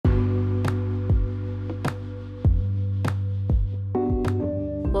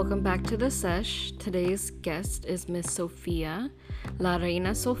Welcome back to the sesh. Today's guest is Miss Sofia, La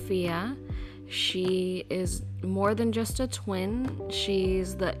Reina Sofia. She is more than just a twin.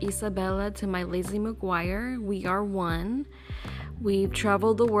 She's the Isabella to my Lizzie McGuire. We are one. We've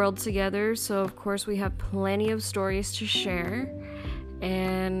traveled the world together, so of course we have plenty of stories to share.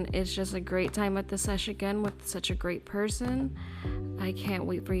 And it's just a great time at the sesh again with such a great person. I can't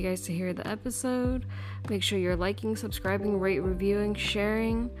wait for you guys to hear the episode. Make sure you're liking, subscribing, rate, reviewing,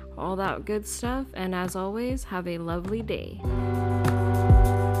 sharing, all that good stuff. And as always, have a lovely day.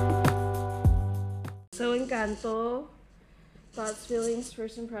 So Encanto, thoughts, feelings,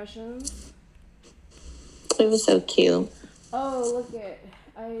 first impressions. It was so cute. Oh, look it.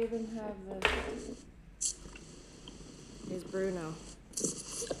 I even have this. Here's Bruno.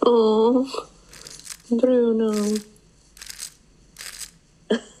 Oh, Bruno.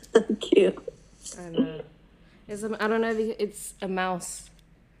 Cute. I know. I don't know if it's a mouse.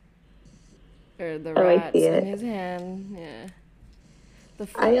 Or the rats in his hand. Yeah.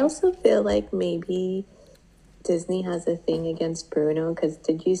 I also feel like maybe Disney has a thing against Bruno, because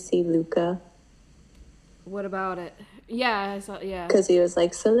did you see Luca? What about it? Yeah, I saw, yeah. Because he was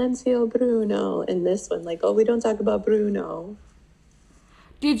like, Silencio Bruno. And this one, like, oh, we don't talk about Bruno.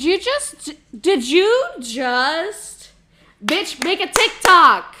 Did you just, bitch, make a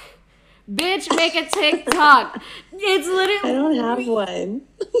TikTok. Bitch, make a TikTok. It's literally. I don't have one.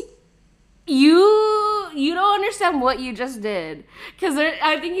 You don't understand what you just did. Because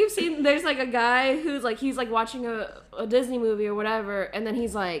I think you've seen, there's like a guy who's like, he's like watching a Disney movie or whatever. And then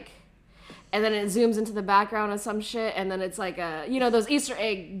he's like, and then it zooms into the background of some shit. And then it's like those Easter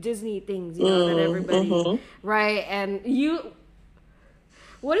egg Disney things, that everybody, right? And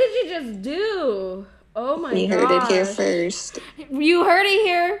what did you just do? Oh my god. You heard it here first. You heard it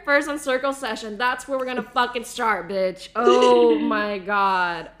here first on Circle Session. That's where we're gonna fucking start, bitch. Oh my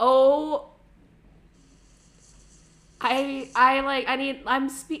god. Oh.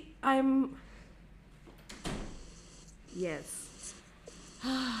 Yes.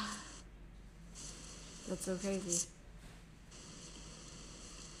 That's so crazy.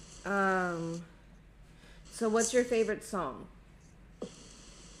 So what's your favorite song?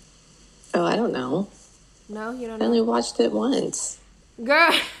 Oh, I don't know. No, you don't know? I only watched it once.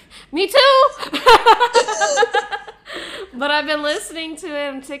 Girl, me too! But I've been listening to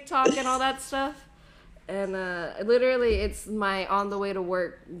it on TikTok and all that stuff. And literally, it's my on the way to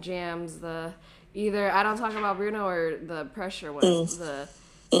work jams. Either I don't talk about Bruno or the pressure one.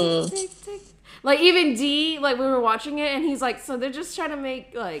 Tick, tick. Like even D, like we were watching it, and he's like, so they're just trying to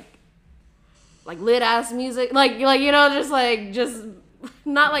make like lit ass music, just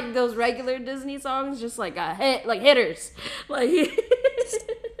not like those regular Disney songs, just like a hit, like hitters. Like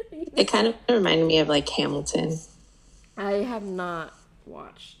it kind of reminded me of like Hamilton. I have not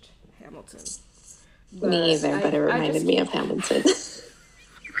watched Hamilton. Me either, but it reminded me of Hamilton.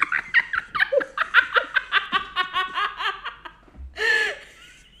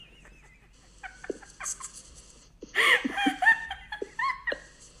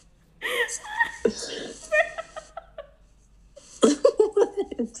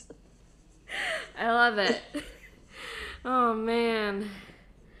 I love it. Oh man.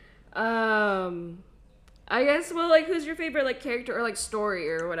 I guess, well, like, who's your favorite, like, character or, like, story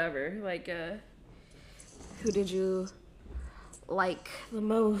or whatever? Like, who did you like the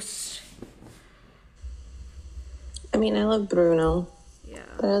most? I mean, I love Bruno. Yeah.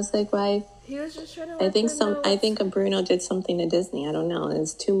 But I was like, why? He was just trying to I think Bruno did something to Disney. I don't know.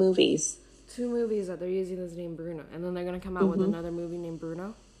 It's 2 movies. 2 movies that they're using his name Bruno. And then they're going to come out with another movie named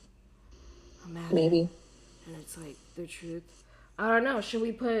Bruno. Imagine. Maybe. And it's like the truth. I don't know. Should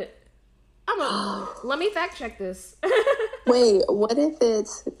we put... let me fact check this. Wait, what if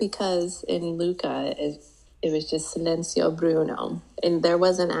it's because in Luca it was just Silencio Bruno and there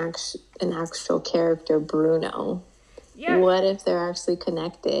was an actual character Bruno? Yeah. What if they're actually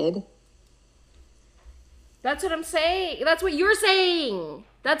connected? That's what I'm saying. That's what you're saying.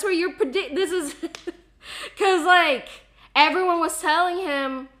 That's where you're this is because like everyone was telling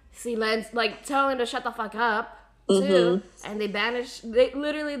him telling him to shut the fuck up too, and they banished.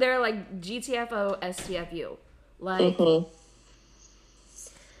 They're like GTFO STFU, like.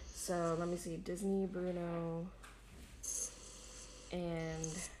 So let me see, Disney, Bruno,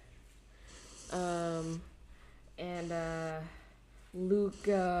 and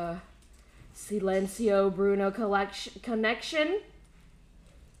Luca, Silencio, Bruno connection.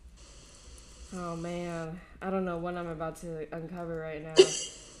 Oh man, I don't know what I'm about to uncover right now.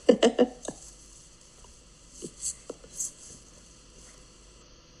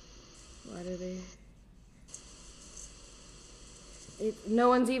 Why do they? No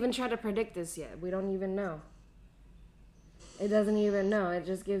one's even tried to predict this yet. We don't even know. It doesn't even know. It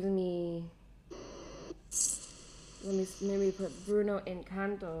just gives me. Let me maybe put Bruno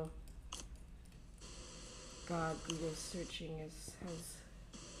Encanto. God, Google searching has.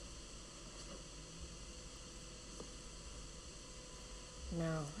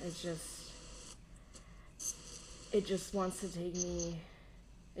 No, it just wants to take me.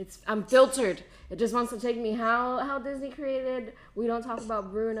 I'm filtered. It just wants to take me how Disney created. We don't talk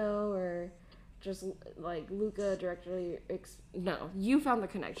about Bruno or just like Luca directly. No, you found the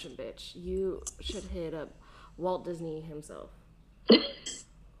connection, bitch. You should hit up Walt Disney himself.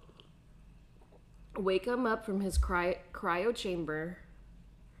 Wake him up from his cryo chamber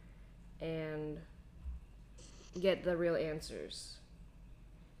and get the real answers.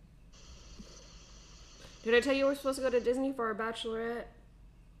 Did I tell you we're supposed to go to Disney for our bachelorette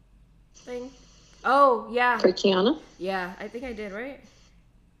thing? Oh, yeah. For Kiana? Yeah, I think I did, right?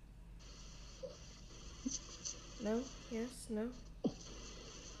 No? Yes? No?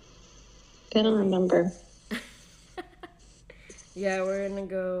 I don't remember. Yeah, we're gonna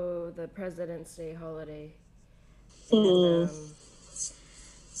go the President's Day holiday. Mm. And,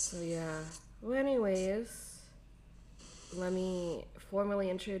 so yeah. Well, anyways, let me formally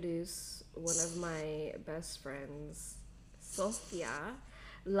introduce one of my best friends, Sofia,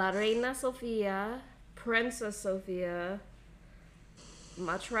 La Reina Sofia, Princess Sofia,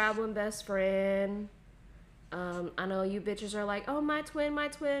 my traveling best friend. I know you bitches are like, oh, my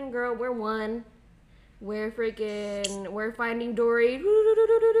twin, girl, we're one. We're Finding Dory.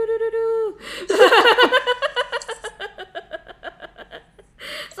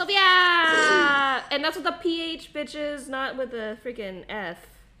 Sophia! And that's with a PH, bitches, not with a freaking F.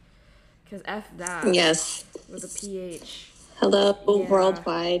 Because F died. Yes. With a PH. Hello, Yeah. World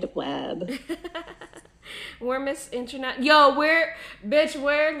Wide Web. We're Miss Internet. Yo, we're Lizzie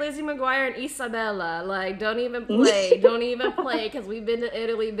McGuire and Isabella. Like, don't even play. Don't even play, because we've been to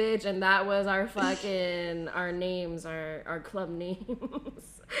Italy, bitch, and that was our fucking, our names, our club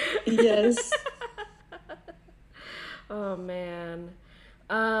names. Yes. Oh, man.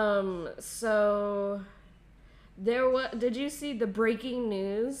 So, did you see the breaking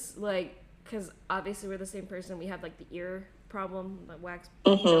news? Like, because obviously we're the same person. We have, like, the ear problem, the wax,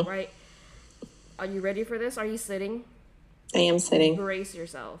 right? Are you ready for this? Are you sitting? I am sitting. Brace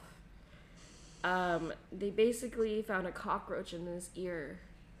yourself. They basically found a cockroach in his ear,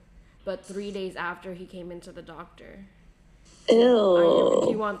 but 3 days after he came into the doctor. Ew. Do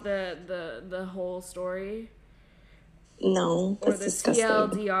you want the whole story? No, that's or the disgusting.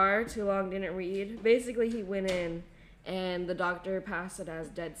 TLDR, too long didn't read. Basically, he went in, and the doctor passed it as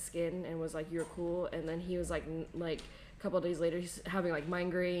dead skin and was like, "You're cool." And then he was like a couple of days later, he's having like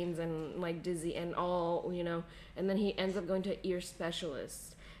migraines and like dizzy and all, And then he ends up going to an ear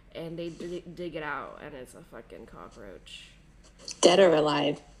specialist, and they dig it out, and it's a fucking cockroach. Dead or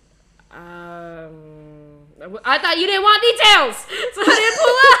alive? I thought you didn't want details, so I didn't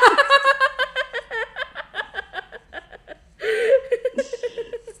pull up.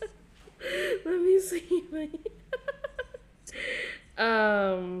 Let me see.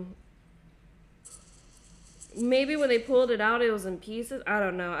 Maybe when they pulled it out, it was in pieces. I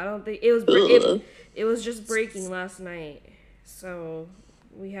don't know. I don't think it was. It was just breaking last night, so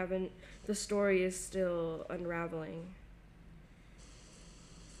we haven't. The story is still unraveling.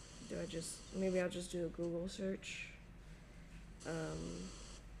 Maybe I'll just do a Google search.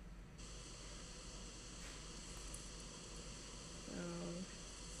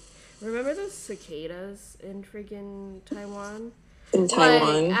 Remember those cicadas in freaking Taiwan? In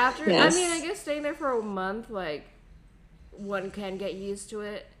Taiwan, like, after, yes. I mean, I guess staying there for a month, like, one can get used to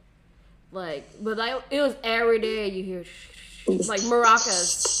it. Like, but it was every day you hear, like,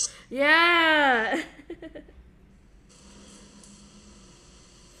 maracas. Yeah!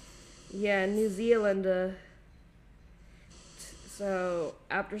 Yeah, New Zealand. So,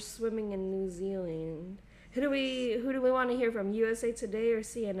 after swimming in New Zealand, who do we want to hear from? USA Today or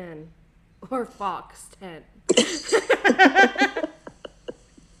CNN? Or Fox 10?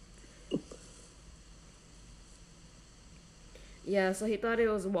 Yeah, so he thought it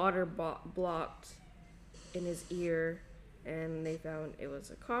was water blocked in his ear, and they found it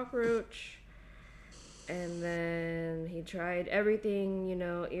was a cockroach. And then he tried everything,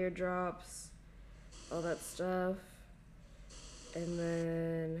 eardrops, all that stuff. And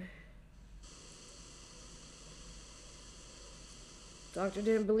then doctor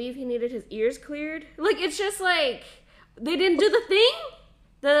didn't believe he needed his ears cleared. Like, it's just like, they didn't do the thing?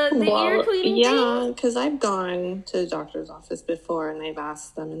 The ear cleaning thing? Yeah, because I've gone to the doctor's office before and I've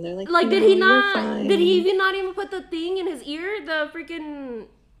asked them and they're like, Like, no, did he you're not? fine. Did he even not even put the thing in his ear? The freaking,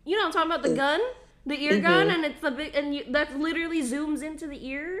 you know, I'm talking about the gun, the ear gun, and it's the big, and that literally zooms into the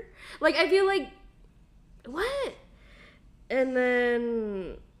ear. Like, I feel like, what? And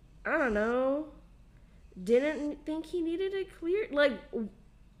then I don't know. Didn't think he needed it cleared. Like,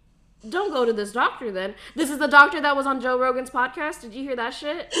 don't go to this doctor then. This is the doctor that was on Joe Rogan's podcast. Did you hear that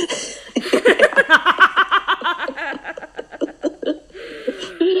shit?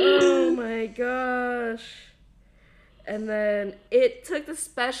 Oh my gosh. And then it took the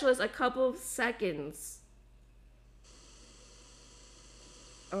specialist a couple of seconds.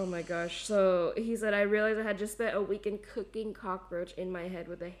 Oh my gosh. So he said, I realized I had just spent a weekend cooking cockroach in my head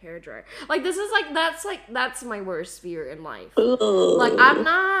with a hairdryer. Like, this is that's my worst fear in life. Ooh. Like, I'm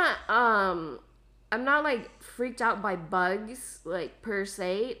not like freaked out by bugs, like, per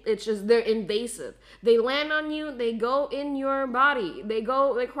se. It's just they're invasive. They land on you, they go in your body, they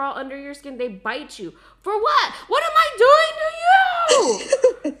crawl under your skin, they bite you. For what? What am I doing to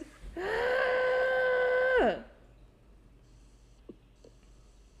you?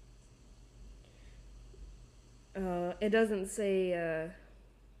 It doesn't say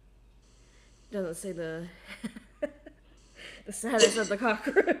the the status of the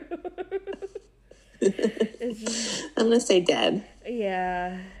cockroach. I'm gonna say dead.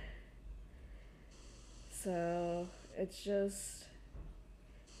 Yeah. So it's just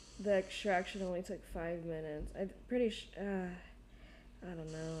the extraction only took 5 minutes. I'm pretty I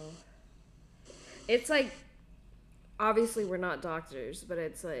don't know. It's like, obviously we're not doctors, but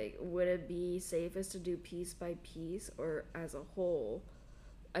it's like, would it be safest to do piece by piece or as a whole?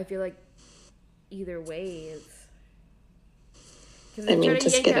 I feel like either way is. I mean,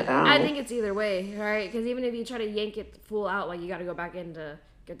 just get it out. I think it's either way, right? Because even if you try to yank it full out, like, you got to go back in to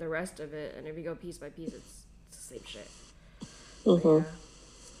get the rest of it, and if you go piece by piece, it's the same shit. Mm-hmm.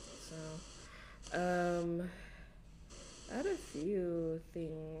 Yeah. So, I had a few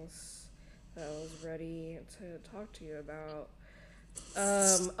things that I was ready to talk to you about.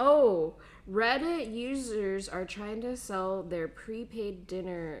 Reddit users are trying to sell their prepaid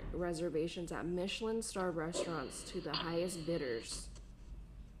dinner reservations at Michelin star restaurants to the highest bidders.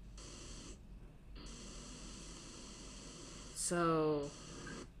 So,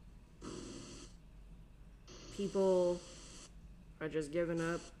 people are just giving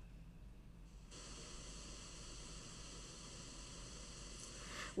up.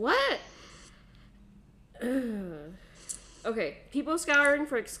 What? Okay, people scouring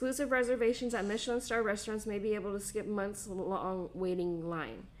for exclusive reservations at Michelin star restaurants may be able to skip months-long waiting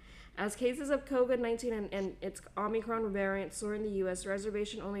line. As cases of COVID-19 and its Omicron variant soar in the U.S.,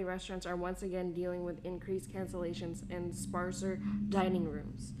 reservation-only restaurants are once again dealing with increased cancellations and sparser dining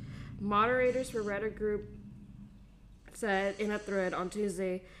rooms. Moderators for Reddit group said in a thread on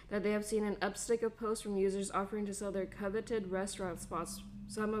Tuesday that they have seen an upstick of posts from users offering to sell their coveted restaurant spots,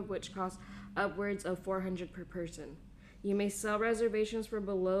 some of which cost upwards of $400 per person. You may sell reservations for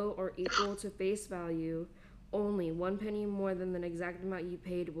below or equal to face value. Only 1 penny more than the exact amount you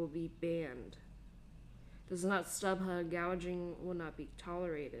paid will be banned. This is not StubHub. Gouging will not be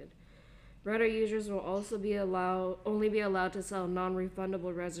tolerated. Reddit users will also only be allowed to sell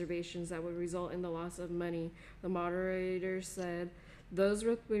non-refundable reservations that would result in the loss of money. The moderator said those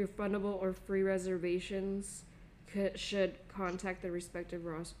with refundable or free reservations should contact the respective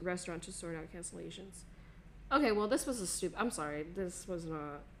restaurant to sort out cancellations. Okay, well, this was I'm sorry. This was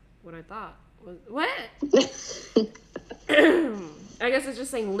not what I thought. What? I guess it's just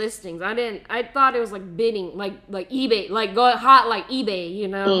saying listings. I thought it was like bidding, like eBay, like go hot like eBay, you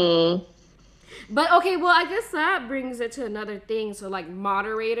know? Mm. But okay, well, I guess that brings it to another thing. So, like,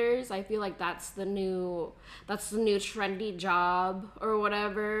 moderators, I feel like that's the new trendy job or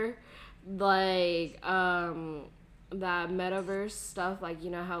whatever. Like, that metaverse stuff, like, you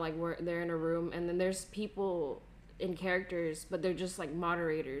know how, like, they're in a room and then there's people in characters, but they're just like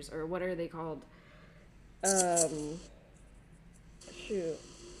moderators, or what are they called?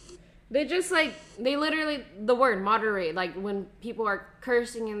 They just like, they literally, the word moderate, like when people are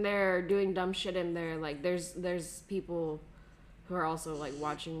cursing in there or doing dumb shit in there, like there's people who are also like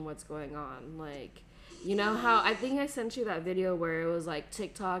watching what's going on. Like, you know how, I think I sent you that video where it was like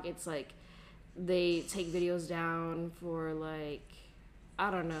TikTok, it's like they take videos down for like, I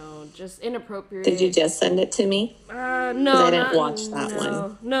don't know, just inappropriate. Did you just send it to me? No, I didn't watch that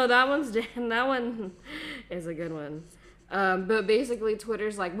one. No, that one is a good one. But basically,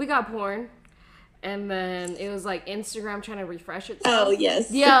 Twitter's like, we got porn, and then it was like Instagram trying to refresh itself. Oh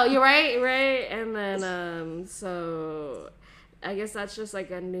yes. Yeah, you're right. And then so I guess that's just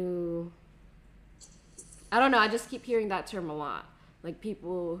like a new. I don't know. I just keep hearing that term a lot. Like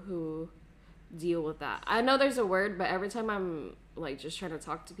people who deal with that. I know there's a word, but every time I'm like just trying to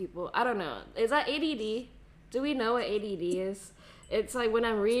talk to people, I don't know. Is that ADD? Do we know what ADD is? It's like when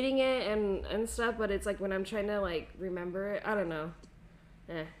I'm reading it and stuff, but it's like when I'm trying to like remember it. I don't know.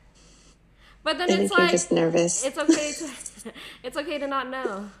 Eh. But then I it's think you're like just nervous. it's okay to it's okay to not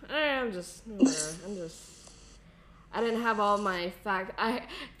know. I'm just whatever. I didn't have all my facts.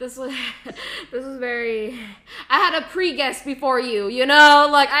 This was this was very. I had a pre-guest before you, you know,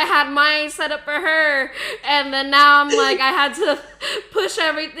 like I had mine set up for her, and then now I'm like I had to push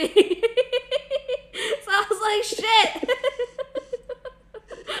everything. So I was like, shit.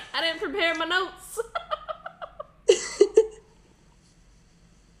 I didn't prepare my notes.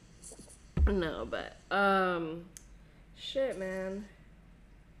 No, but shit, man.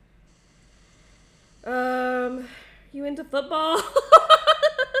 You into football?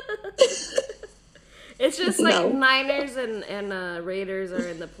 It's just like No. Niners and Raiders are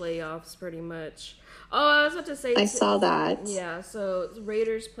in the playoffs pretty much. Oh, I was about to say I saw that. Yeah, so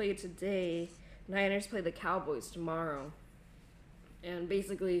Raiders play today. Niners play the Cowboys tomorrow. And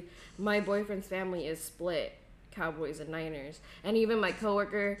basically, my boyfriend's family is split, Cowboys and Niners. And even my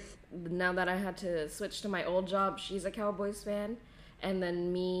coworker, now that I had to switch to my old job, she's a Cowboys fan. And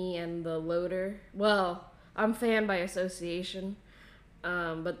then me and the loader, well, I'm fan by association.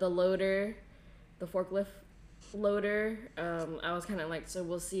 But the loader, the forklift loader, I was kind of like, so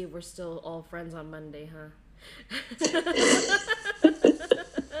we'll see if we're still all friends on Monday, huh?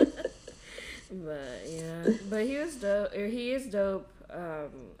 But yeah, but he was dope. Or he is dope.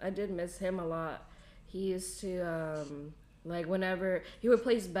 I did miss him a lot. He used to like whenever he would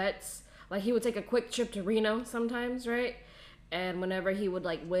place bets, like he would take a quick trip to Reno sometimes, right? And whenever he would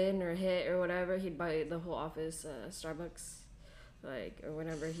like win or hit or whatever, he'd buy the whole office Starbucks, like or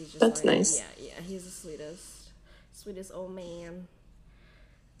whenever he's just That's like nice. yeah, he's the sweetest old man.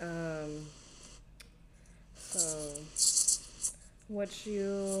 So. What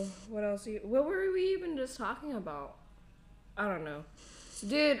else what were we even just talking about? I don't know.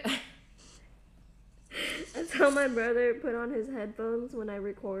 Dude, I tell my brother put on his headphones when I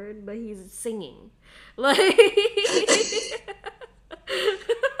record, but he's singing. Like,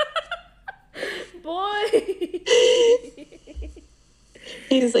 boy.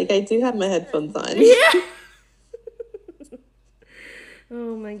 He's like, I do have my headphones on. Yeah.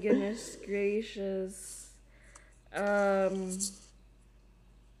 Oh my goodness gracious.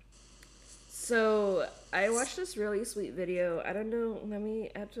 So I watched this really sweet video. I don't know.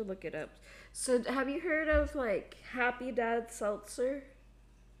 I have to look it up. So have you heard of like Happy Dad Seltzer?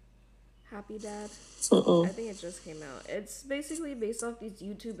 Happy Dad. I think it just came out. It's basically based off these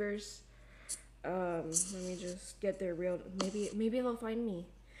YouTubers. Let me just get their real. Maybe they'll find me.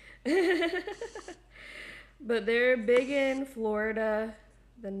 But they're big in Florida.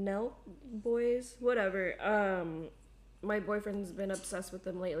 The Nelk Boys, whatever. My boyfriend's been obsessed with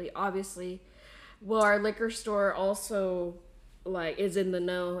them lately. Obviously, well, our liquor store also like is in the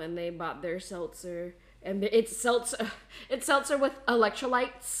know, and they bought their seltzer, and it's seltzer with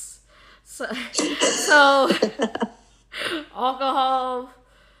electrolytes. So alcohol,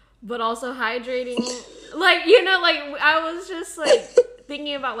 but also hydrating. Like like I was just like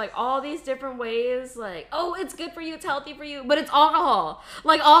thinking about like all these different ways. Like, oh, it's good for you, it's healthy for you, but it's alcohol.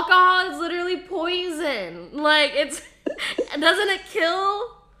 Like alcohol is literally poison. Like it's. Doesn't it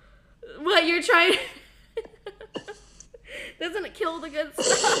kill what you're trying? Doesn't it kill the good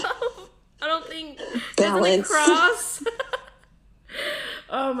stuff? I don't think. Doesn't it cross?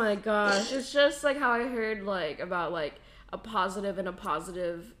 Oh my gosh. It's just like how I heard like about like a positive and a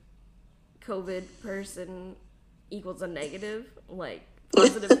positive COVID person equals a negative. Like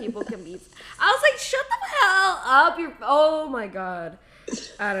positive people can be. I was like, shut the hell up. Oh my god.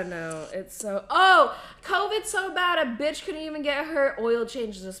 I don't know. It's so. Oh, COVID's so bad. A bitch couldn't even get her oil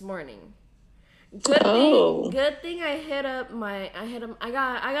changed this morning. Good thing I hit up I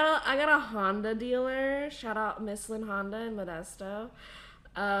got a Honda dealer. Shout out Misslin Honda in Modesto.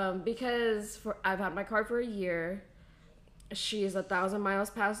 Because I've had my car for a year. She's 1,000 miles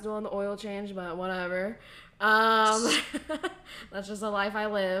past doing the oil change, but whatever. That's just a life I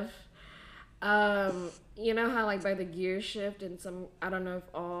live. You know how like by the gear shift and some, I don't know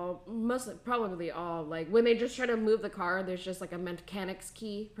if probably all, like when they just try to move the car, there's just like a mechanic's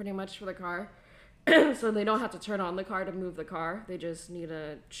key pretty much for the car. So they don't have to turn on the car to move the car. They just need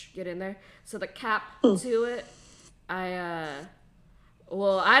to get in there. So the cap to it, I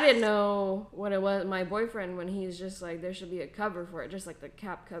didn't know what it was. My boyfriend, when he's just like, there should be a cover for it, just like the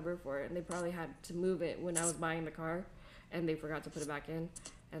cap cover for it. And they probably had to move it when I was buying the car. and they forgot to put it back in.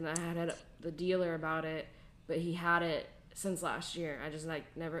 And I had the dealer about it, but he had it since last year. I just like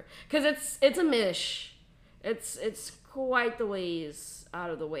never, cause it's a mish. It's quite the ways out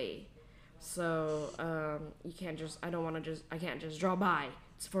of the way. So you can't just, I can't just draw by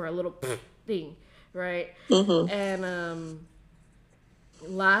for a little thing, right? And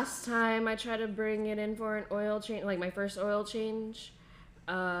last time I tried to bring it in for an oil change, like my first oil change,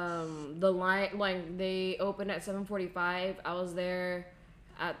 the line, like they opened at 7:45. I was there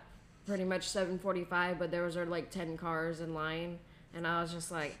at pretty much 7:45, but there was like 10 cars in line, and I was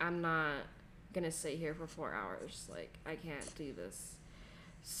just like, I'm not gonna sit here for 4 hours. Like, I can't do this.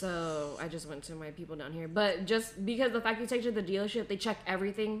 So I just went to my people down here. But just because the fact you take to the dealership, they check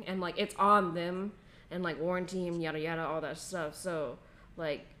everything, and like it's on them, and like warranty and yada yada, all that stuff. So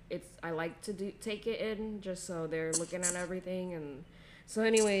like I like to take it in just so they're looking at everything. And so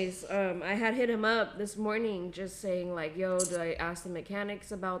anyways, I had hit him up this morning just saying like, yo, do I ask the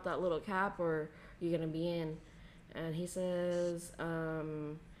mechanics about that little cap, or are you gonna be in? And he says,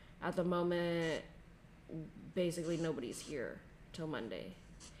 at the moment, basically nobody's here till Monday.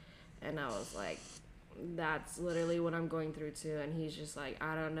 And I was like, that's literally what I'm going through too. And he's just like,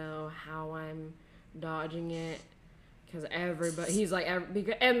 I don't know how I'm dodging it, because everybody, he's like,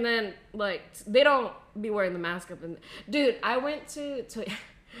 and then like they don't be wearing the mask up. And dude, I went to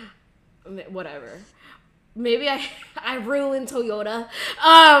whatever. Maybe I ruined Toyota.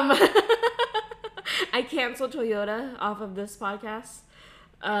 I canceled Toyota off of this podcast.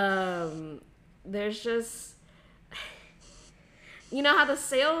 There's just, you know how the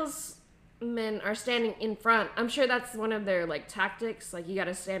salesmen are standing in front. I'm sure that's one of their like tactics. Like, you got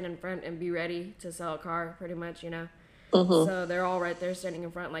to stand in front and be ready to sell a car, pretty much, you know. So they're all right there standing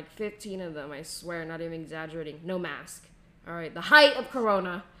in front, like 15 of them, I swear, not even exaggerating, no mask. All right, the height of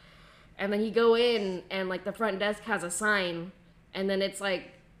Corona. And then you go in and like the front desk has a sign, and then it's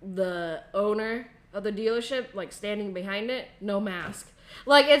like the owner of the dealership like standing behind it, no mask.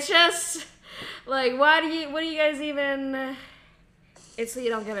 Like, it's just like, what do you guys even, it's so you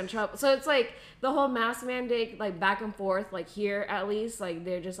don't get in trouble. So it's like the whole mask mandate, like back and forth, like here at least, like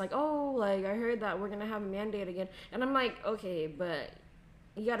they're just like, oh, like I heard that we're gonna have a mandate again. And I'm like, okay, but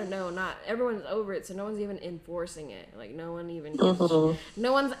you gotta know, not everyone's over it, so no one's even enforcing it. Like, no one even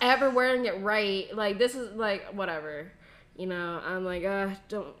no one's ever wearing it right. Like, this is like whatever, you know. I'm like,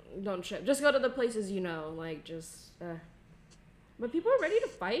 don't trip, just go to the places, you know, like just but people are ready to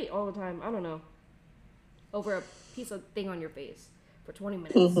fight all the time. I don't know, over a piece of thing on your face for 20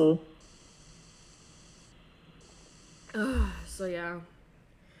 minutes. So yeah,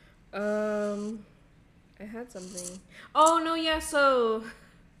 I had something. Oh no, yeah. So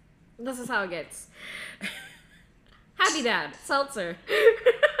this is how it gets. Happy Dad seltzer.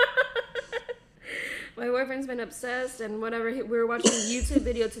 My boyfriend's been obsessed and whatever. We were watching a YouTube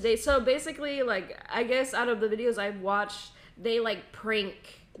video today. So basically, like, I guess out of the videos I've watched, they like prank.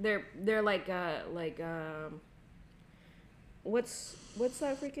 They're like what's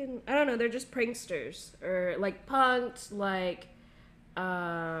that freaking, I don't know, they're just pranksters, or like punks, like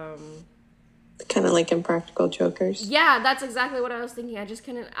kind of like Impractical Jokers. Yeah, that's exactly what I was thinking. I just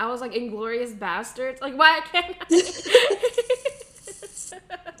couldn't, I was like, Inglorious Bastards, like, why can't I?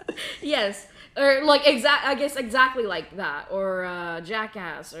 Yes, or like I guess exactly like that, or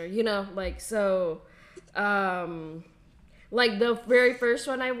Jackass, or you know, like, so like the very first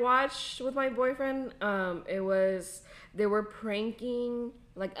one I watched with my boyfriend, it was, they were pranking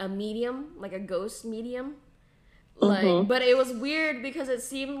like a medium, like a ghost medium. Like, but it was weird because it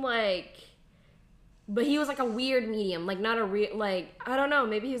seemed like, but he was like a weird medium, like not a real, like, I don't know,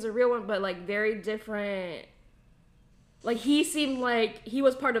 maybe he's a real one, but like very different. Like, he seemed like he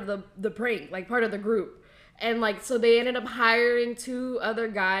was part of the prank, like part of the group. And like, so they ended up hiring 2 other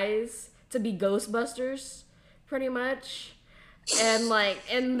guys to be Ghostbusters, pretty much. And like,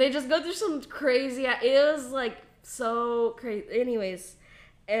 and they just go through some crazy, it was like so crazy. Anyways,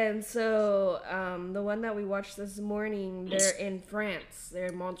 and so the one that we watched this morning, they're in France, they're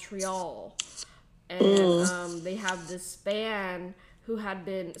in Montreal, and they have this band who had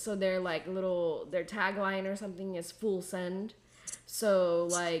been, so they're like their tagline or something is full send. So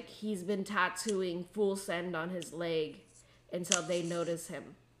like, he's been tattooing full send on his leg until they notice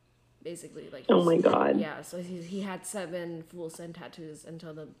him, basically. Like, oh my god. Yeah, so he had 7 full send tattoos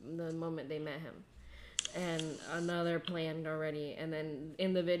until the moment they met him, and another planned already. And then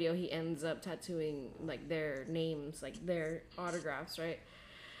in the video he ends up tattooing like their names, like their autographs, right?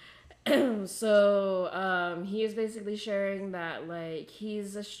 So he is basically sharing that like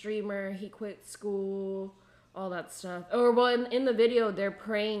he's a streamer, he quit school, all that stuff. Or well, in the video, their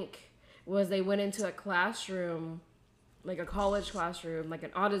prank was they went into a classroom like a college classroom, like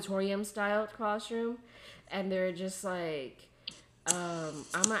an auditorium style classroom, and they're just like, I'm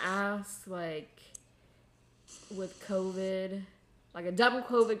gonna ask like with COVID, like a dumb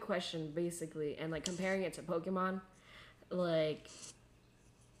COVID question basically, and like comparing it to Pokemon, like.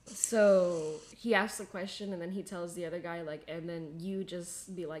 So he asks the question, and then he tells the other guy like, and then you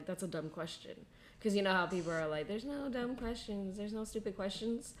just be like, "That's a dumb question," because you know how people are like, "There's no dumb questions, there's no stupid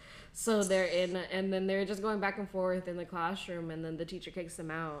questions." So they're in, and then they're just going back and forth in the classroom, and then the teacher kicks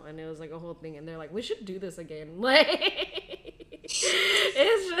them out, and it was like a whole thing, and they're like, "We should do this again." Like,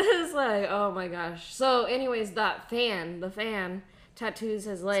 it's just like, oh my gosh. So, anyways, the fan tattoos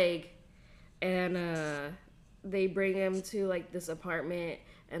his leg, and they bring him to like this apartment,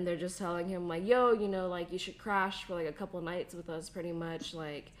 and they're just telling him like, yo, you know, like you should crash for like a couple nights with us pretty much,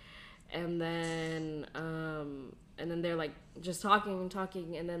 like. And then they're like just talking,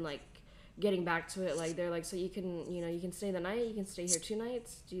 and then like getting back to it, like they're like, so you can stay the night, you can stay here 2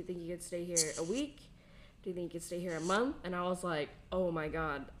 nights, do you think you could stay here a week, do you think you could stay here a month? And I was like, oh my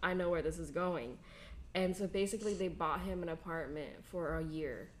god, I know where this is going. And so basically they bought him an apartment for a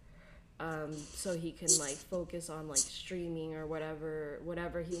year, so he can like focus on like streaming or whatever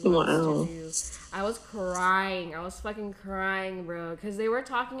he wants to do. I was crying. I was fucking crying, bro, because they were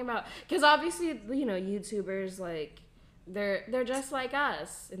talking about, because obviously, you know, YouTubers, like they're just like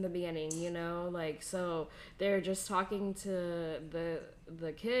us in the beginning, you know, like, so they're just talking to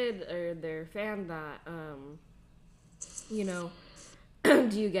the kid or their fan that you know,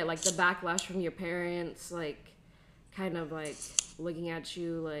 do you get like the backlash from your parents, like kind of like looking at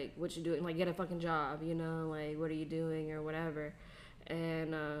you like, what you doing, like get a fucking job, you know, like what are you doing or whatever.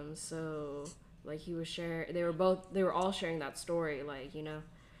 And so like he was sharing, they were all sharing that story, like, you know.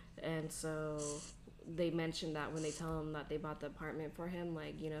 And so they mentioned that when they tell him that they bought the apartment for him,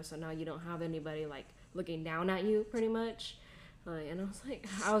 like, you know, so now you don't have anybody like looking down at you pretty much. And I was like,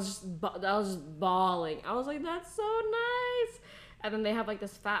 I was just bawling. I was like, that's so nice. And then they have like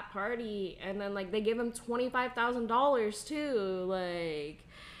this fat party, and then like they give him $25,000 too, like.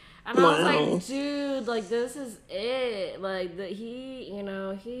 And I was like, dude, like this is it. Like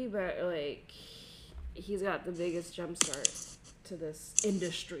he's got the biggest jump start to this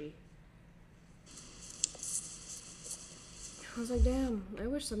industry. I was like, damn, I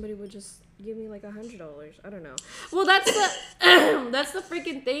wish somebody would just give me like $100. I don't know. Well, that's the that's the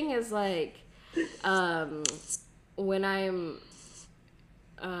freaking thing, is like, when I'm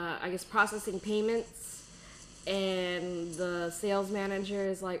I guess processing payments, and the sales manager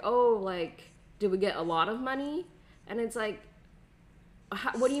is like, oh, like, did we get a lot of money? And it's like,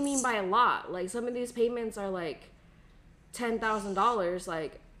 what do you mean by a lot? Like, some of these payments are like $10,000.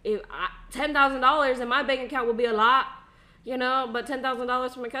 Like, if $10,000 in my bank account will be a lot, you know, but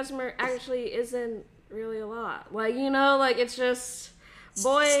 $10,000 from a customer actually isn't really a lot. Like, you know, like, it's just,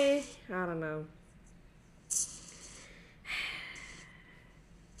 boy, I don't know.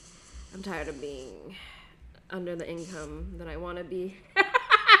 I'm tired of being under the income that I want to be.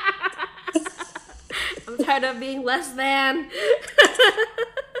 I'm tired of being less than.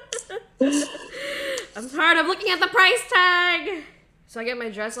 I'm tired of looking at the price tag. So I get my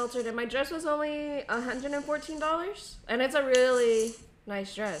dress altered, and my dress was only $114, and it's a really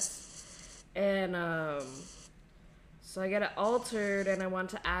nice dress. And so I get it altered, and I want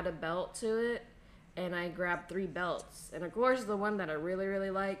to add a belt to it, and I grabbed 3 belts. And of course, the one that I really,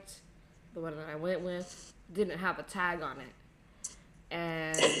 really liked, the one that I went with, didn't have a tag on it.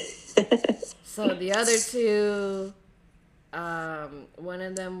 And so the other 2, one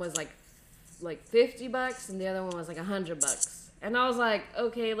of them was like $50, and the other one was like $100. And I was like,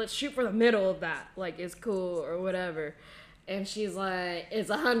 okay, let's shoot for the middle of that. Like, it's cool or whatever. And she's like, it's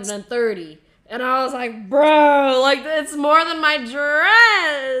 $130. And I was like, bro, like, it's more than my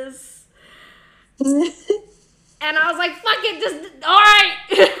dress. And I was like, fuck it, just, all right.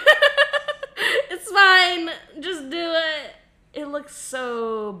 It's fine. Just do it. It looks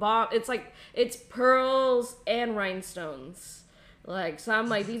so bomb. It's like, it's pearls and rhinestones. Like, so I'm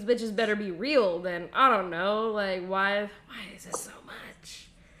like, these bitches better be real. Then I don't know. Like, why is it so much?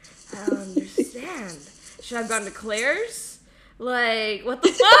 I don't understand. Should I have gone to Claire's? Like, what the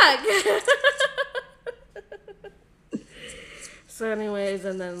fuck? So anyways,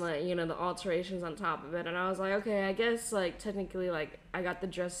 and then, like, you know, the alterations on top of it, and I was like, okay, I guess, like, technically, like, I got the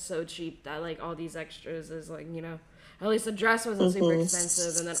dress so cheap that, like, all these extras is, like, you know, at least the dress wasn't super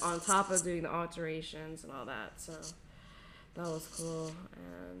expensive, and then on top of doing the alterations and all that, so that was cool.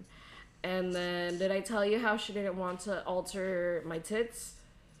 And then, did I tell you how she didn't want to alter my tits?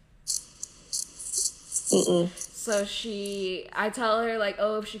 So I tell her, like,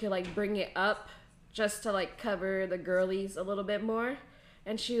 oh, if she could, like, bring it up just to like cover the girlies a little bit more.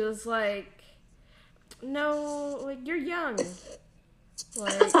 And she was like, no, like, you're young.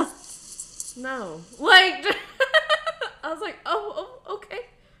 Like, no. Like, I was like, oh, okay.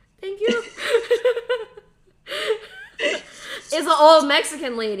 Thank you. It's an old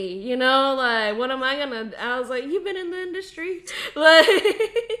Mexican lady, you know? Like, what am I gonna... I was like, you've been in the industry? Like...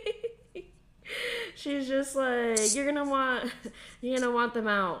 She's just like, you're gonna want them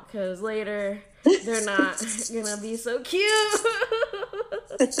out, because later they're not gonna be so cute.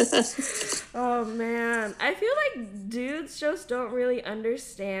 Oh man, I feel like dudes just don't really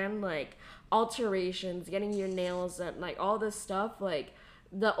understand like alterations, getting your nails done, like all this stuff. Like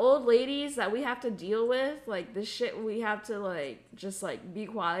the old ladies that we have to deal with, like this shit we have to like just like be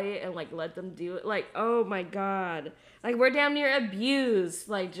quiet and like let them do it. Like, oh my god, like we're damn near abused,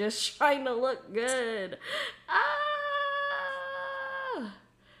 like just trying to look good. Ah.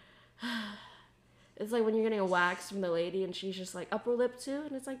 It's like when you're getting a wax from the lady and she's just like, upper lip too,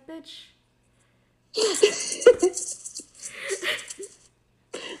 and it's like, bitch.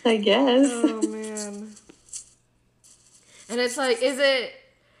 I guess. Oh man. And it's like, is it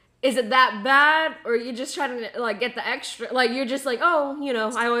that bad, or are you just trying to like get the extra? Like you're just like, oh, you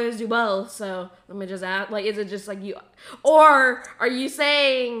know, I always do well, so let me just add. Like, is it just like you, or are you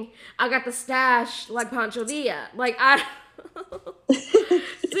saying I got the stash like Pancho Villa? Like I.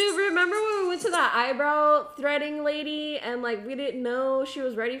 Dude, remember when we went to that eyebrow threading lady and like we didn't know she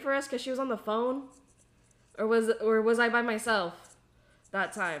was ready for us because she was on the phone, or was I by myself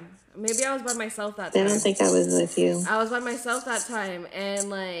that time? Maybe I was by myself that time. I don't think I was with you. I was by myself that time,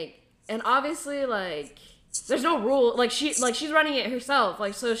 and obviously like there's no rule. Like she's running it herself.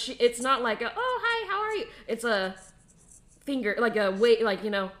 Like so it's not like a, oh hi, how are you? It's a finger, like a wait, like, you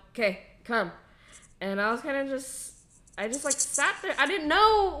know, okay, come. And I was kind of I just like sat there. I didn't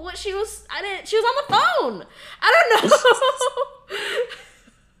know what she was. She was on the phone. I don't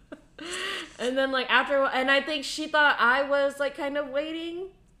know. And then like after, and I think she thought I was like kind of waiting,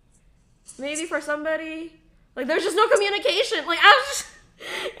 maybe for somebody. Like there's just no communication. Like I was just,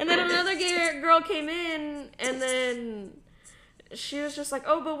 and then another girl came in, and then she was just like,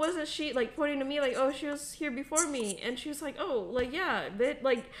 oh, but wasn't she, like, pointing to me, like, oh, she was here before me, and she was like, oh, like, yeah,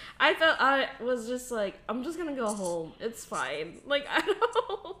 like, I was just like, I'm just gonna go home, it's fine, like, I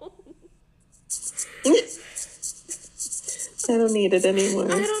don't need it anymore.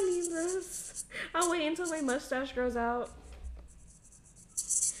 I don't need this. I'll wait until my mustache grows out.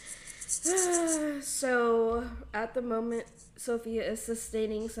 So, at the moment, Sophia is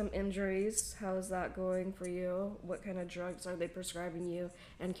sustaining some injuries. How is that going for you? What kind of drugs are they prescribing you?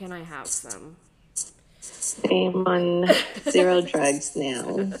 And can I have some? I'm on 0 drugs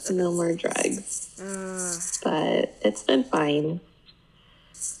now. No more drugs. But it's been fine.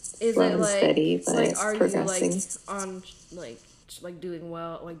 Is it like steady, but like are progressing. You like on like doing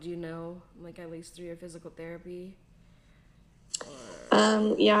well? Like do you know like at least through your physical therapy?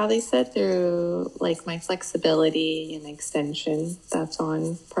 Yeah, they said through like my flexibility and extension that's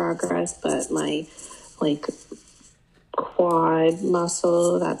on progress, but my like quad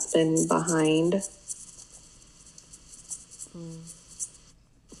muscle that's been behind.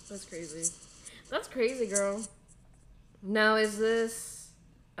 That's crazy. That's crazy, girl. Now is this?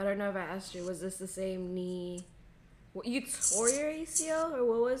 I don't know if I asked you. Was this the same knee? What, you tore your ACL, or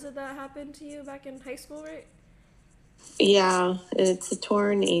what was it that happened to you back in high school, right? Yeah, it's a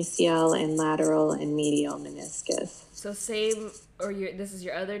torn ACL and lateral and medial meniscus. So same, or this is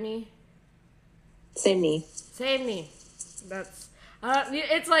your other knee? Same knee. Same knee. That's,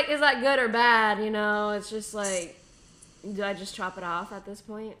 it's like, is that good or bad, you know? It's just like, do I just chop it off at this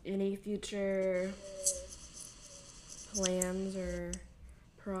point? Any future plans or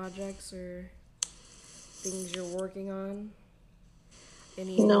projects or things you're working on?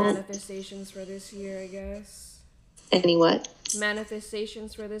 Any manifestations for this year, I guess? Any what?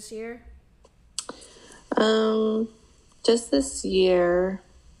 Manifestations for this year? Just this year,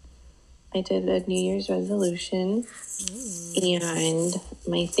 I did a New Year's resolution, and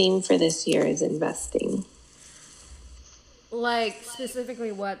my theme for this year is investing. Like,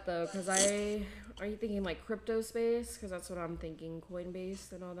 specifically what, though? Because are you thinking, like, crypto space? Because that's what I'm thinking,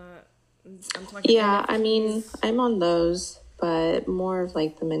 Coinbase and all that. I'm talking Yeah, NFTs. I mean, I'm on those, but more of,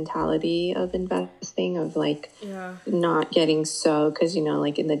 like, the mentality of investing, of, like, not getting so, because, you know,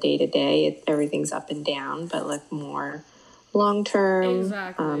 like, in the day-to-day, everything's up and down, but, like, more long-term.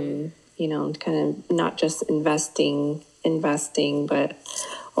 Exactly. You know, kind of not just investing, but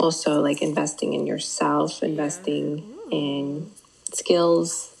also, like, investing in yourself, investing in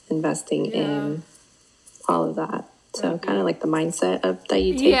skills, investing in all of that. So kind of like the mindset of that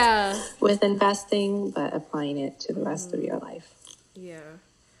you take with investing, but applying it to the rest of your life. Yeah,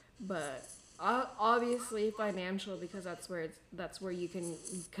 but obviously financial, because that's where you can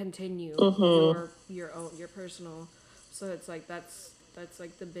continue your personal. So it's like that's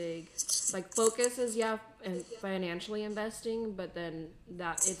like the big like focus is and financially investing, but then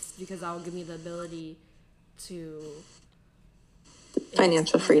that it's because that'll give me the ability to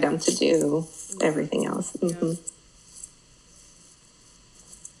financial freedom to do everything else. Yeah.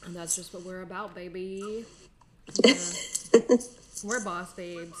 And that's just what we're about, baby. Yeah. We're boss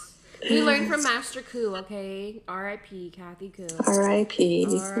babes. We learned from Master Koo, okay? R.I.P. Kathy Koo.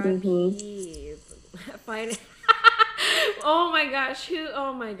 R.I.P. R.I.P. Fine. Oh my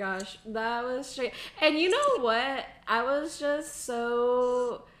gosh. That was straight. And you know what? I was just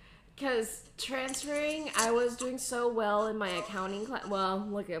so... Because transferring, I was doing so well in my accounting class. Well,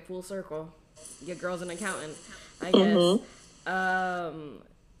 look at full circle. Your girl's an accountant, I guess.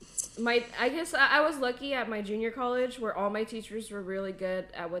 I guess I was lucky at my junior college where all my teachers were really good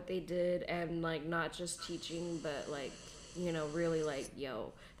at what they did, and like not just teaching, but like, you know, really like,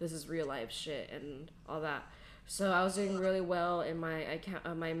 yo, this is real life shit and all that. So I was doing really well in my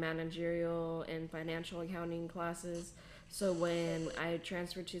my managerial and financial accounting classes. So when I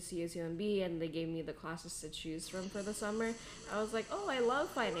transferred to CSUMB and they gave me the classes to choose from for the summer, I was like, oh, I love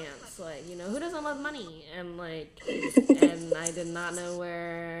finance. Like, you know, who doesn't love money? And like, and I did not know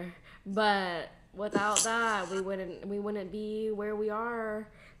where, but without that, we wouldn't be where we are.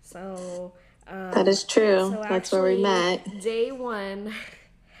 So, that is true. So that's where we met. Day one,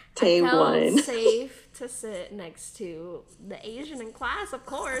 I felt safe to sit next to the Asian in class, of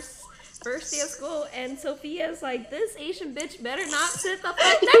course. First day of school, and Sophia's like, this Asian bitch better not sit the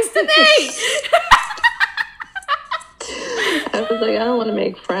fuck next to me. I was like, I don't want to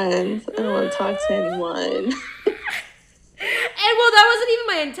make friends. I don't want to talk to anyone. And well, that wasn't even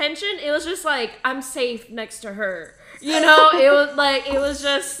my intention. It was just like, I'm safe next to her. You know, it was like,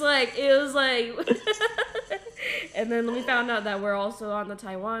 and then we found out that we're also on the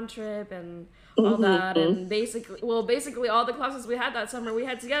Taiwan trip and all that, and basically all the classes we had that summer we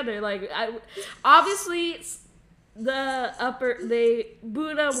had together. Like, obviously Buddha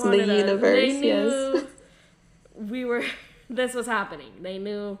wanted the universe, they knew we were this was happening. They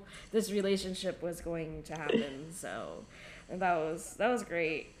knew this relationship was going to happen. So, and that was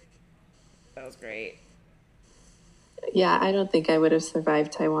great. That was great. Yeah, I don't think I would have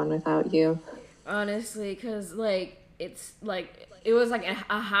survived Taiwan without you. Honestly, because like it's like it was like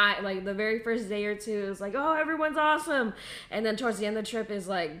a high, like the very first day or two, it was like, oh, everyone's awesome. And then towards the end of the trip is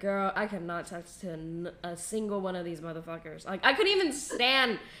like, girl, I could not talk to a single one of these motherfuckers. Like, I couldn't even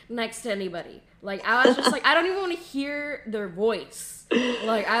stand next to anybody. Like, I was just like, I don't even want to hear their voice.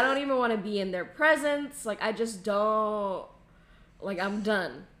 Like, I don't even want to be in their presence. Like, I just don't, like, I'm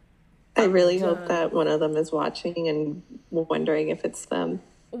done. I really hope that one of them is watching and wondering if it's them.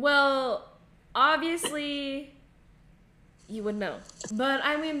 Well, obviously you would know, but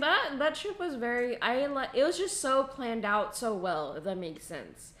I mean that trip was it was just so planned out so well, if that makes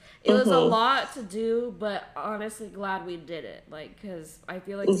sense. It was a lot to do, but honestly glad we did it, like, because I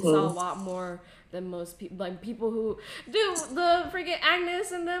feel like we saw a lot more than most people, like people who do the freaking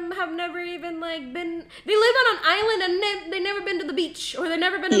Agnes and them have never even like been, they live on an island and they never been to the beach, or they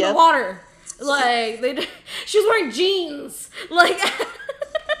never been in the water. Like, she was wearing jeans, like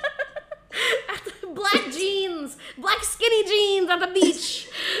black jeans, black skinny jeans at the beach.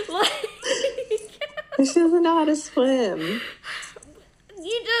 Like, she doesn't know how to swim.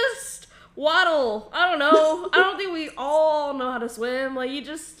 You just waddle. I don't know. I don't think we all know how to swim. Like, you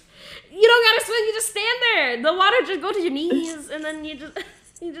don't gotta swim. You just stand there. The water just go to your knees, and then you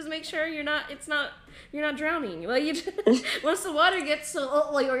just make sure you're not drowning. Like, you just, once the water gets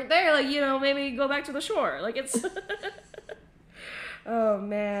like you're there, like, you know, maybe go back to the shore. Like, it's oh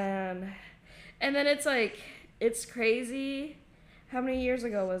man. And then it's like, it's crazy. How many years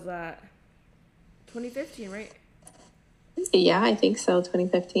ago was that? 2015, right? Yeah, I think so.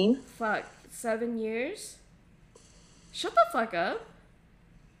 2015. Fuck, 7 years? Shut the fuck up.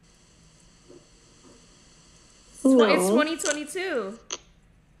 No. It's 2022.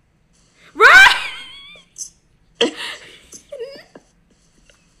 Right?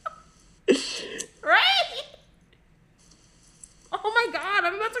 Right? Oh my god,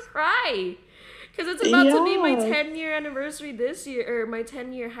 I'm about to cry. Because it's about to be my 10-year anniversary this year, or my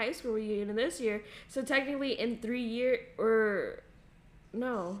 10-year high school reunion this year. So technically in 3 years, or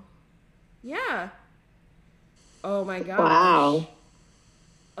no. Yeah. Oh my gosh. Wow.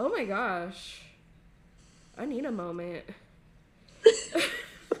 Oh my gosh. I need a moment.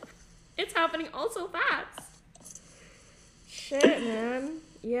 It's happening all so fast. Shit, man.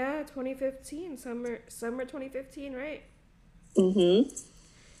 Yeah, 2015, summer 2015, right? Mm-hmm.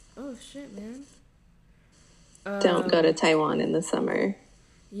 Oh shit, man. Don't go to Taiwan in the summer.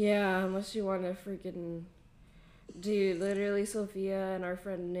 Yeah, unless you want to freaking... Dude, literally Sophia and our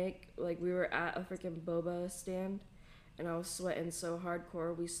friend Nick, like, we were at a freaking boba stand, and I was sweating so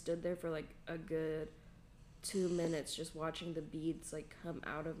hardcore. We stood there for, like, a good 2 minutes just watching the beads, like, come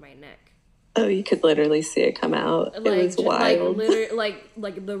out of my neck. Oh, you could literally see it come out. Like, it was wild. Like, literally,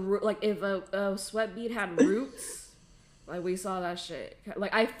 like if a sweat bead had roots, like, we saw that shit.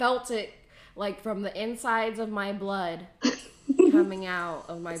 Like, I felt it, like, from the insides of my blood coming out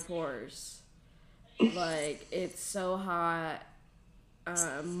of my pores. Like, it's so hot.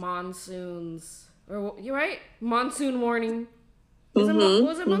 Monsoons. Or, you're right? Monsoon warning. Was it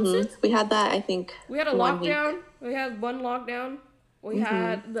monsoon? We had that, I think. We had a lockdown. We had one lockdown. We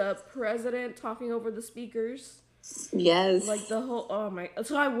had the president talking over the speakers. Yes. Like, the whole... Oh, my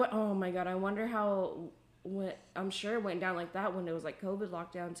God. I wonder how... I'm sure it went down like that when it was, like, COVID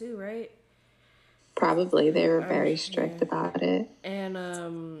lockdown, too, right? Probably. They were very strict about it.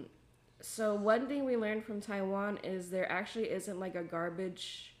 And, so one thing we learned from Taiwan is there actually isn't like a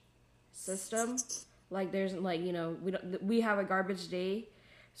garbage system. Like there's like, you know, we have a garbage day.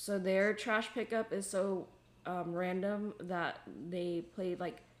 So their trash pickup is so random that they play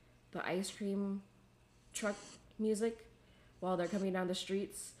like the ice cream truck music while they're coming down the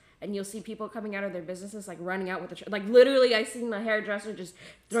streets. And you'll see people coming out of their businesses like running out with the like literally I seen the hairdresser just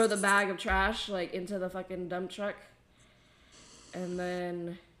throw the bag of trash like into the fucking dump truck. And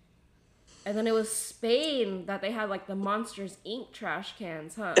then it was Spain that they had like the Monsters Inc. trash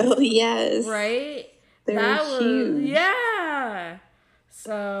cans, huh? Oh yes, right. They're huge. Yeah.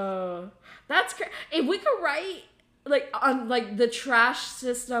 So that's if we could write like on like the trash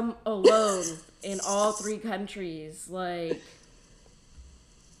system alone in all 3 countries, like.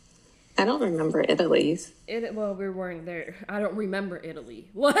 I don't remember Italy's. Well, we weren't there. I don't remember Italy.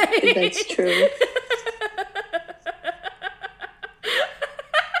 Like, that's true.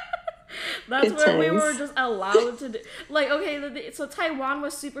 That's good where times. We were just allowed to do. Like, okay, so Taiwan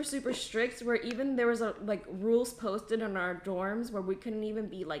was super, super strict, where even there was like rules posted in our dorms where we couldn't even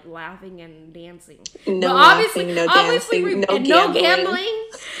be like laughing and dancing. No laughing, no dancing, no gambling.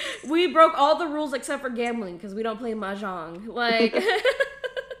 We broke all the rules except for gambling because we don't play mahjong. Like,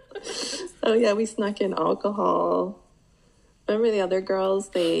 oh yeah, we snuck in alcohol. Remember the other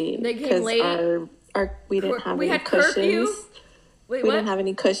girls? They came late. We didn't have any cushions. Curfew? Wait, we didn't have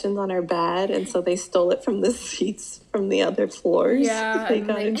any cushions on our bed, and so they stole it from the seats from the other floors. Yeah, they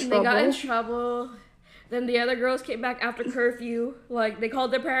got in trouble. Then the other girls came back after curfew. Like, they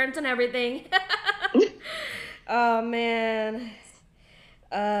called their parents and everything. Oh, man.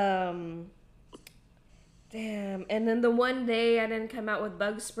 Damn. And then the one day I didn't come out with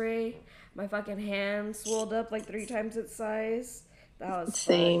bug spray. My fucking hand swelled up like 3 times its size. That was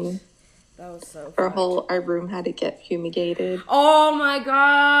same. Fucked. That was so fun. Our room had to get fumigated. Oh my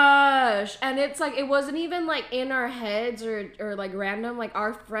gosh. And it's like it wasn't even like in our heads or like random. Like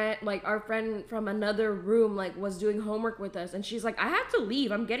our friend from another room like was doing homework with us and she's like, I have to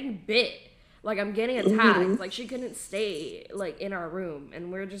leave. I'm getting bit. Like I'm getting attacked. Mm-hmm. Like she couldn't stay like in our room.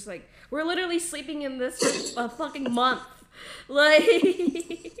 And we're just like we're literally sleeping in this for a fucking month. Like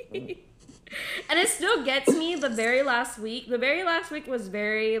and it still gets me the very last week. The very last week was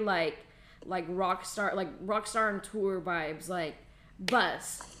very like rockstar on tour vibes, like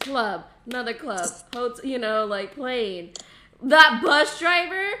bus, club, another club, hotel, you know, like plane. That bus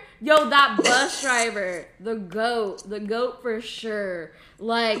driver, the goat for sure.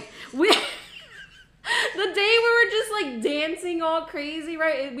 Like we, the day we were just like dancing all crazy,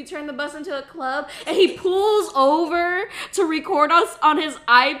 right? We turned the bus into a club, and he pulls over to record us on his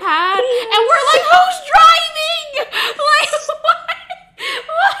iPad, and we're like, who's driving? Like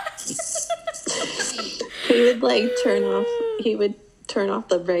what? He would turn off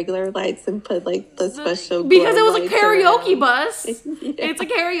the regular lights and put like the special because it was a karaoke around. Bus. Yeah. It's a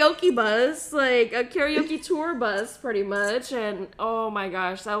karaoke bus, like a karaoke tour bus pretty much. And oh my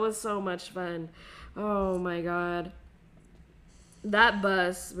gosh, that was so much fun. Oh my god, that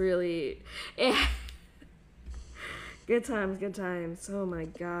bus really good times. Oh my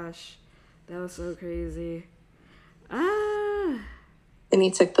gosh, that was so crazy. And he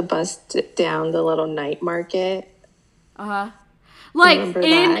took the bus down the little night market. Like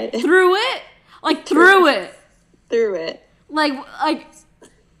through it? Like through it. Through it. Like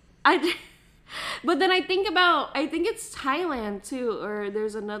but then I think it's Thailand too, or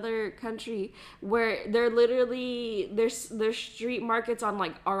there's another country where they're literally their street markets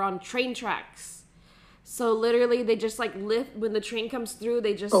are on train tracks. So literally, they just like lift when the train comes through.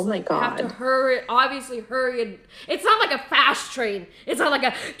 They just Oh my like have to God. hurry. Obviously, hurry. It's not like a fast train. It's not like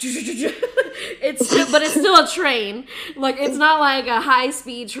a. But it's still a train. Like it's not like a high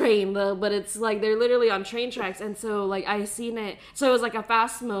speed train though. But it's like they're literally on train tracks. And so like I seen it. So it was like a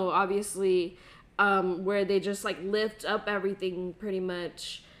fast mo, obviously, where they just like lift up everything pretty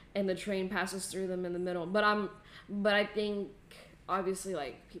much, and the train passes through them in the middle. But I think obviously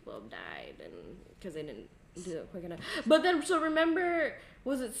like people have died and because they didn't do it quick enough. But then, so remember,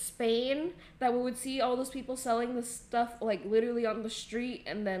 was it Spain that we would see all those people selling this stuff like literally on the street,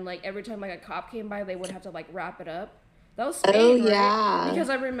 and then like every time like a cop came by, they would have to like wrap it up. That was Spain, Oh, right? yeah. Because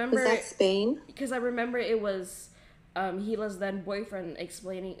I remember. Was that Spain? Because I remember it was Gila's then boyfriend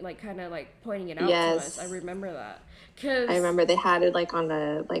explaining, like kind of like pointing it out Yes. to us. I remember that. Cause I remember they had it like on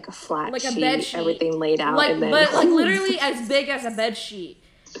a flat like sheet, a bed sheet, everything laid out, like, and then but like literally as big as a bed sheet.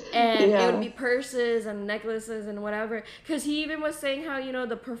 And Yeah. it would be purses and necklaces and whatever. Because he even was saying how, you know,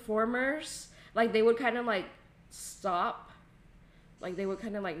 the performers, like, they would kind of, like, stop. Like, they would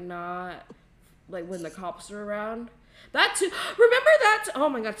kind of, like, not, like, when the cops were around. That, too. Remember that? Oh,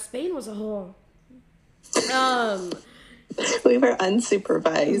 my God. Spain was a whole... we were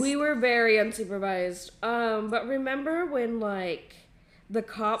unsupervised. We were very unsupervised. But remember when, like, the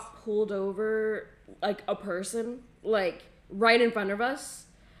cop pulled over, like, a person, like, right in front of us?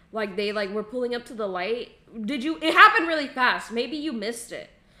 Like, they, like, were pulling up to the light. It happened really fast. Maybe you missed it.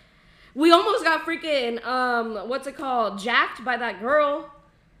 We almost got freaking, what's it called? Jacked by that girl.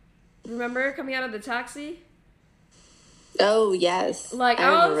 Remember coming out of the taxi? Oh, yes. Like, I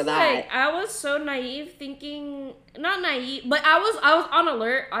I remember was that. like, I was so naive thinking, not naive, but I was on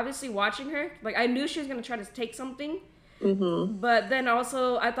alert, obviously watching her. Like, I knew she was going to try to take something. Mm-hmm. But then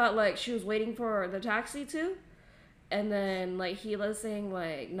also, I thought, like, she was waiting for the taxi too. And then, like, Gila saying,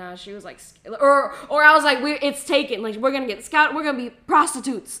 like, nah, she was, like, or I was like, it's taken. Like, we're going to get scouted. We're going to be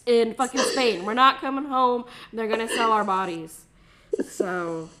prostitutes in fucking Spain. We're not coming home. They're going to sell our bodies.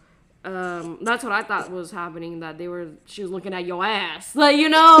 So, that's what I thought was happening, that she was looking at your ass. Like, you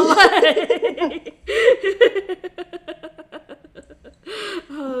know, like...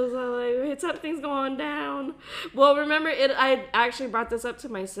 I was like, something's going down. Well, remember, I actually brought this up to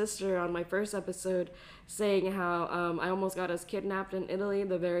my sister on my first episode, saying how I almost got us kidnapped in Italy,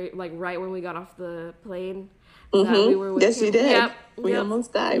 right when we got off the plane. Mm-hmm. That we were with yes, him. you did. Yep, We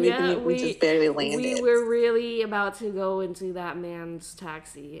almost died. Yeah, we just barely landed. We were really about to go into that man's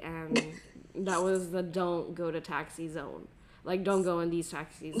taxi, and that was the don't go to taxi zone. Like, don't go in these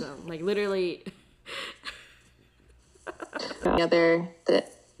taxi zones. Like, literally...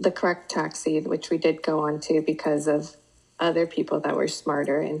 The correct taxi, which we did go on to because of other people that were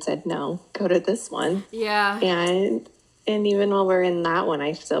smarter and said, no, go to this one. Yeah. And even while we're in that one,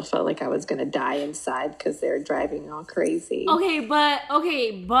 I still felt like I was going to die inside because they were driving all crazy. Okay,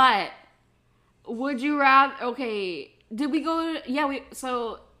 but would you rather, did we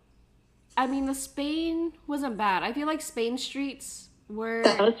go, I mean, the Spain wasn't bad. I feel like Spain streets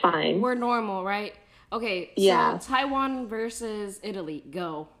that was fine. Were normal, right? Okay, so yeah. Taiwan versus Italy,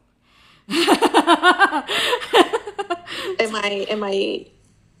 go. Am I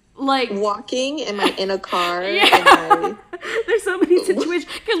like walking? Am I in a car? Yeah. There's so many situations.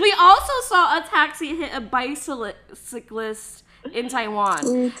 Because we also saw a taxi hit a bicyclist in Taiwan.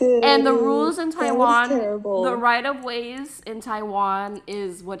 We did. And the rules in Taiwan, that was terrible. The right-of-ways in Taiwan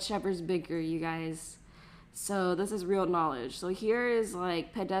is whichever's bigger, you guys. So this is real knowledge. So here is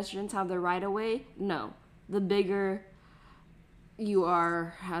like pedestrians have the right of way. No, the bigger you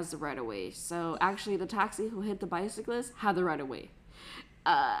are has the right of way. So actually, the taxi who hit the bicyclist had the right of way.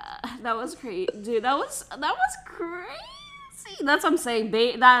 That was crazy, dude. That was crazy. That's what I'm saying.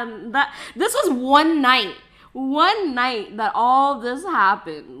 That this was one night that all this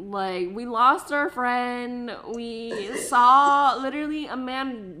happened. Like, we lost our friend. We saw literally a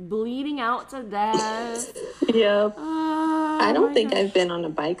man bleeding out to death. Yep. I don't think I've been on a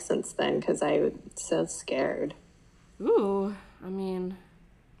bike since then because I was so scared. Ooh, I mean,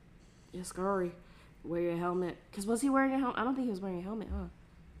 you're scary. Wear your helmet. Because was he wearing a helmet? I don't think he was wearing a helmet, huh?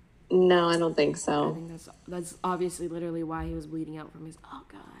 No, I don't think so. I think that's obviously literally why he was bleeding out from his... Oh,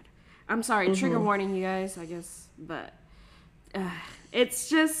 God. I'm sorry, trigger warning, you guys, I guess, but it's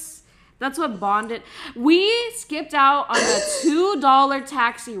just, that's what bonded. We skipped out on a $2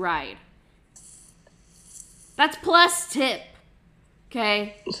 taxi ride. That's plus tip,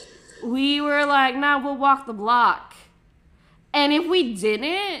 okay? We were like, nah, we'll walk the block. And if we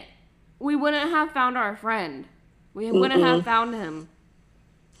didn't, we wouldn't have found our friend. We wouldn't have found him.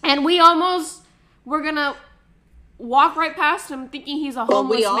 And we almost were gonna walk right past him thinking he's a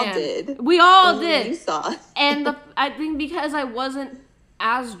homeless we all man. Did. We all did. You saw. And I think because I wasn't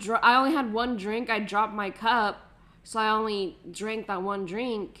as drunk, I only had one drink. I dropped my cup, so I only drank that one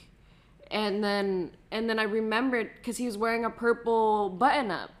drink. And then I remembered because he was wearing a purple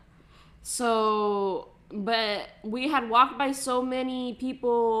button-up. So, but we had walked by so many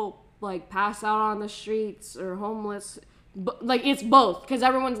people, like, pass out on the streets or homeless. Like, it's both, because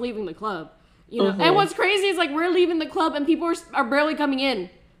everyone's leaving the club. You know? And what's crazy is, like, we're leaving the club and people are barely coming in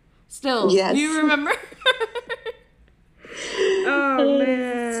still. Yes. Do you remember? Oh,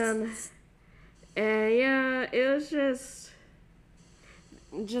 man. And, yeah, it was just...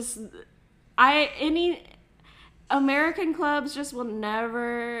 any American clubs just will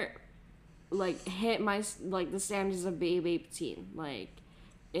never like hit my like the standards of Babe 18. Like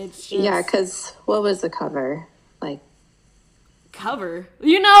it's just because what was the cover like? Cover,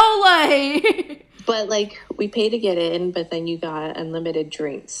 you know, like. But like we paid to get in, but then you got unlimited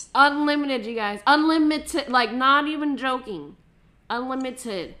drinks. Unlimited, you guys, unlimited. Like not even joking,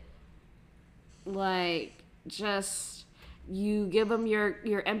 unlimited. Like just. You give them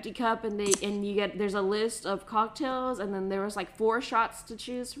your empty cup and you get there's a list of cocktails and then there was like 4 shots to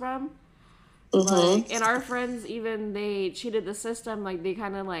choose from. Like, and our friends even they cheated the system, like they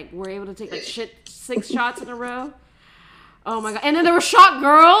kind of like were able to take like 6 shots in a row. Oh my god! And then there were shot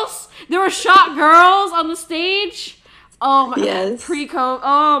girls. There were shot girls on the stage. Oh my god! Pre-COVID.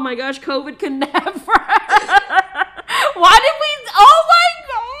 Oh my gosh! COVID could never. Why did we? Oh my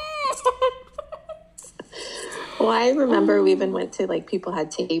god! Well, I remember we even went to, like, people had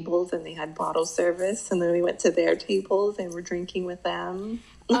tables and they had bottle service, and then we went to their tables and were drinking with them.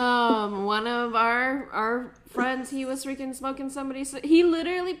 One of our friends, he was freaking smoking somebody's. He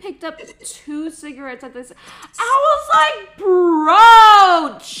literally picked up 2 cigarettes at this. I was like,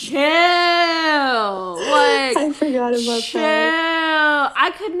 bro, chill. Like, I forgot about chill. that. I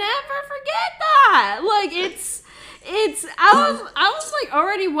could never forget that. Like, it's. I was like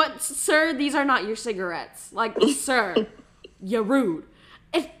already what, sir, these are not your cigarettes. Like, sir, you're rude.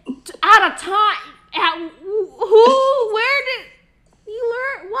 It's at a time, where did you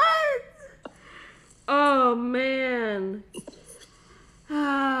learn, what? Oh, man.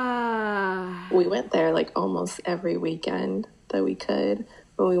 We went there like almost every weekend that we could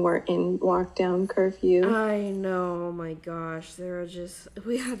when we weren't in lockdown curfew. I know, oh my gosh, there were just at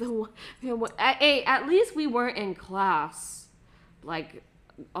least we weren't in class like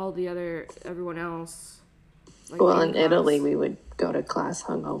everyone else. Like, well, in Italy we would go to class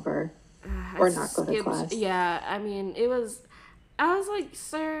hungover or not go to class. Yeah, I mean I was like,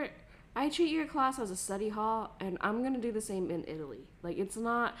 sir, I treat your class as a study hall, and I'm gonna do the same in Italy. Like, it's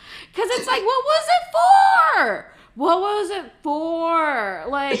not, because it's like, what was it for? What was it for?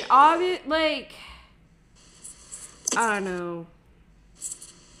 Like, like, I don't know.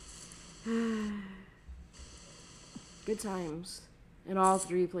 Good times in all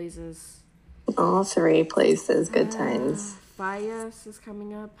 3 places. All 3 places, good times. Fallas is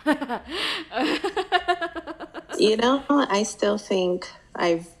coming up. You know, I still think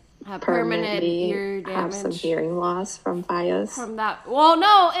I've permanently ear damage. Have some hearing loss from Fallas. From that. Well,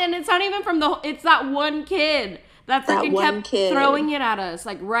 no, and it's not even from it's that one kid that freaking kept throwing it at us,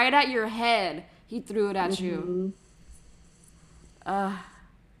 like right at your head. He threw it at you. Oh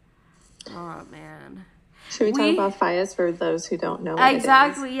man. Should we talk about Fallas for those who don't know?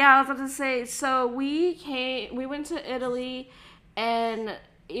 Exactly. Yeah, I was about to say. So we went to Italy, and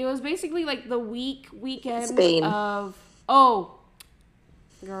it was basically like the weekend Spain. of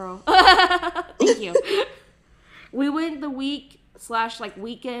girl. Thank you. We went the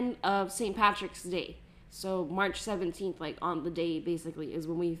weekend of St. Patrick's Day. So March 17th, like on the day basically, is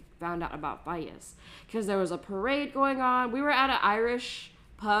when we found out about Fallas. Because there was a parade going on. We were at an Irish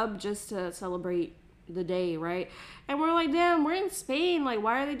pub just to celebrate the day, right? And we're like, damn, we're in Spain. Like,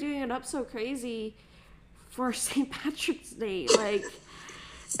 why are they doing it up so crazy for St. Patrick's Day? Like,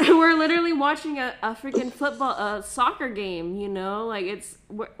 we're literally watching a freaking soccer game, you know? Like,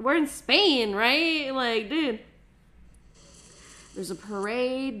 we're in Spain, right? Like, dude, there's a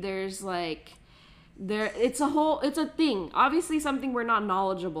parade. There's like, it's a thing. Obviously something we're not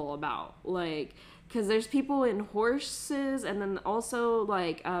knowledgeable about. Like, because there's people in horses, and then also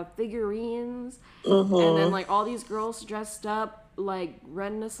like figurines, and then like all these girls dressed up like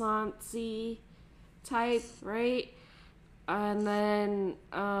Renaissance-y type, right? And then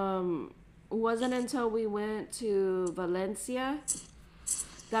it wasn't until we went to Valencia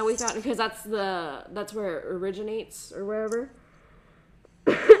that we thought, because that's where it originates or wherever.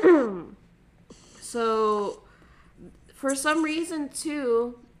 So for some reason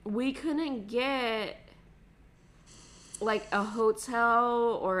too, we couldn't get like a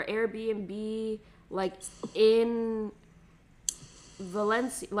hotel or Airbnb like in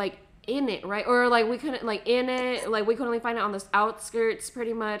Valencia, like in it, right? Or like we couldn't like in it, like we could only find it on the outskirts,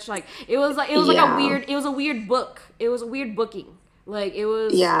 pretty much. Like it was like it was a weird book. It was a weird booking. Like it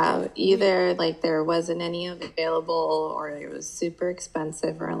was either like there wasn't any available, or it was super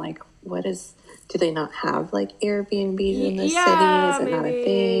expensive, or like do they not have like Airbnbs in the city? Is it not a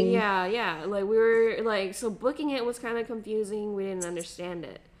thing? Yeah. Like we were like, so booking it was kind of confusing. We didn't understand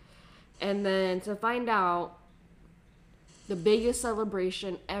it, and then to find out the biggest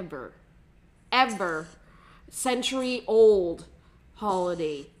celebration ever, century old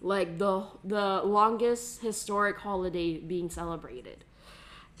holiday, like the longest historic holiday being celebrated.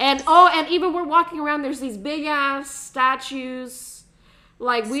 And even we're walking around, there's these big ass statues.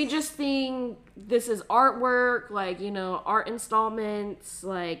 Like we just think this is artwork, like, you know, art installments,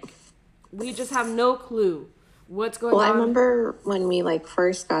 like we just have no clue what's going on. Well, I remember when we like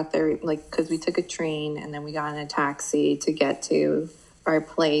first got there, like because we took a train and then we got in a taxi to get to our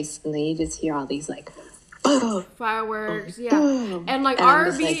place, and then you just hear all these like fireworks, and like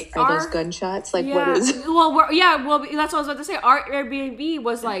are those gunshots? Like what is? Well, that's what I was about to say. Our Airbnb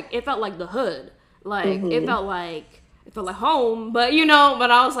was like, it felt like the hood, like it felt like home, but you know,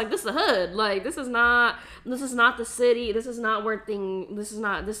 but I was like, this is the hood, like this is not the city, this is not where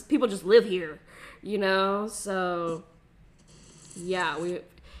people just live here, you know. So yeah,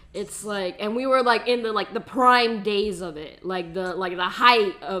 it's like, and we were like in the prime days of it, like the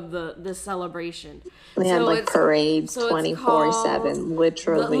height of this celebration. They had like parades 24/7,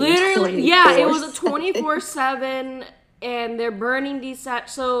 literally. Yeah, it was a 24/7, and they're burning these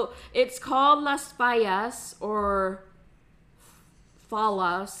so it's called Las Fallas or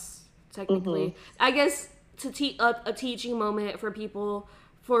Fallas technically. I guess to a teaching moment for people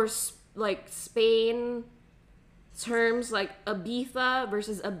for like Spain terms, like Ibiza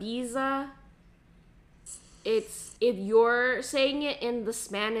versus Ibiza. It's, if you're saying it in the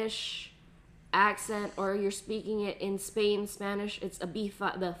Spanish accent or you're speaking it in Spain Spanish, it's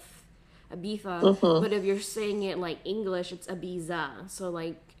Ibiza, Ibiza. But if you're saying it like English, it's Ibiza. So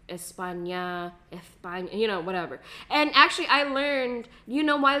like España, you know, whatever. And actually I learned, you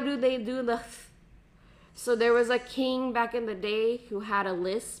know, why do they do the so there was a king back in the day who had a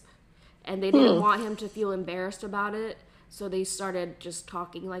lisp, and they didn't want him to feel embarrassed about it, so they started just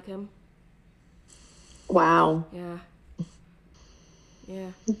talking like him. Wow.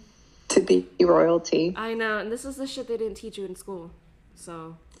 Yeah. To be royalty. I know, and this is the shit they didn't teach you in school.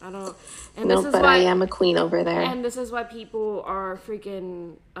 So I don't. And no, but I am a queen over there. And this is why people are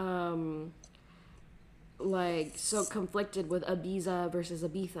freaking like so conflicted with Ibiza versus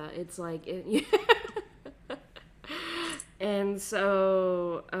Ibiza. It's like and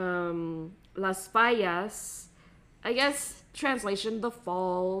so Las Fallas, I guess translation, the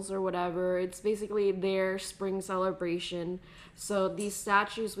falls or whatever, it's basically their spring celebration. So these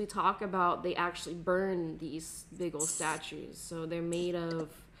statues we talk about, they actually burn these big old statues. So they're made of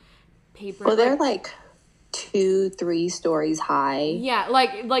paper. Well, they're like 2-3 stories high. Yeah,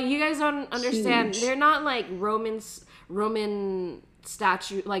 like you guys don't understand. Huge. They're not like Roman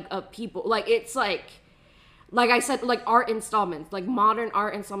statue, like of people. Like it's like I said, like art installments, like modern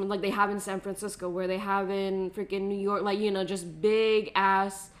art installments, like they have in San Francisco, where they have in freaking New York, like, you know, just big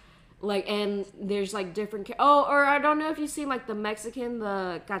ass, like, and there's like different, or I don't know if you've seen like the Mexican,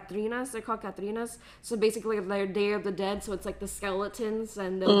 the Catrinas, they're called Catrinas, so basically they're Day of the Dead, so it's like the skeletons,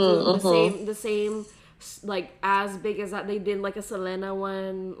 and they'll do the same, like as big as that. They did like a Selena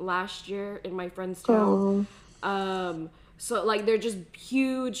one last year in my friend's town. So, like, they're just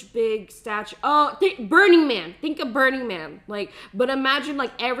huge, big statue. Oh, Burning Man. Think of Burning Man. Like, but imagine,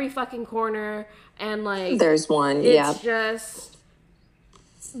 like, every fucking corner and, like... There's one, it's just...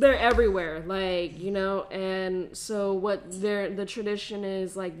 They're everywhere, like, you know? And so what the tradition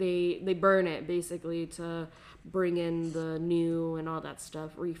is, like, they burn it, basically, to bring in the new and all that stuff.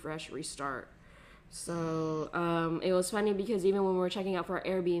 Refresh, restart. So, it was funny because even when we were checking out for our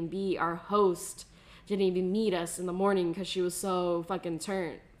Airbnb, our host didn't even meet us in the morning because she was so fucking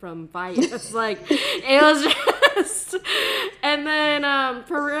turned from Fallas. Like, it was just... And then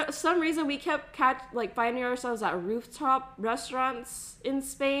for some reason we kept finding ourselves at rooftop restaurants in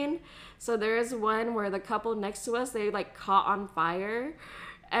Spain. So there is one where the couple next to us, they like caught on fire,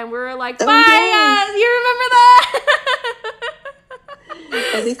 and we were like, Fallas! You remember that?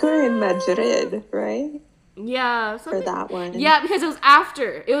 I think we're in Madrid, right? Yeah, for that one. Yeah, because it was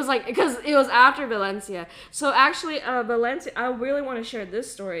after. It was like, because it was after Valencia. So actually, Valencia, I really want to share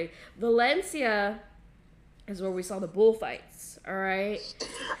this story. Valencia is where we saw the bullfights. All right.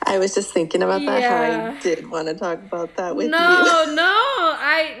 I was just thinking about that. How I did want to talk about that with you. No.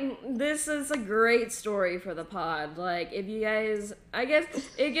 This is a great story for the pod. Like, if you guys, I guess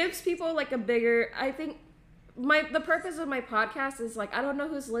it gives people like a bigger. I think the purpose of my podcast is like, I don't know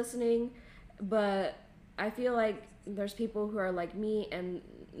who's listening, but I feel like there's people who are like me, and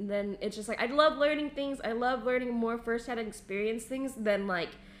then it's just like I love learning things. I love learning more firsthand experience things than like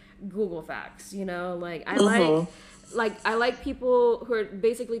Google facts. You know, like I like people who are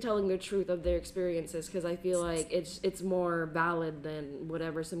basically telling the truth of their experiences, because I feel like it's more valid than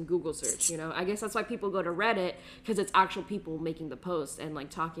whatever some Google search, you know. I guess that's why people go to Reddit, because it's actual people making the post and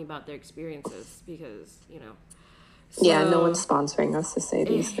like talking about their experiences, because, you know. So, yeah, no one's sponsoring us to say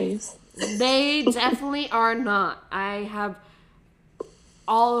these things. They definitely are not. I have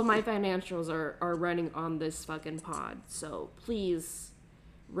all of my financials are running on this fucking pod, so please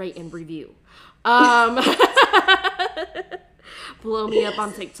rate and review. Blow me up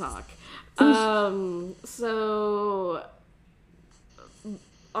on TikTok. So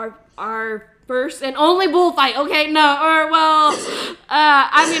our first and only bullfight. Okay, no, or well,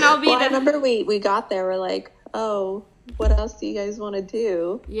 I mean, I'll be. Well, I remember we got there. We're like, oh, what else do you guys want to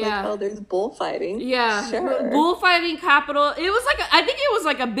do? Yeah. Like, oh, there's bullfighting. Yeah. Sure. Bullfighting capital. It was like, I think it was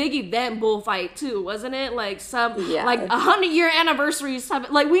like a big event bullfight too, wasn't it? Like like 100-year anniversary stuff.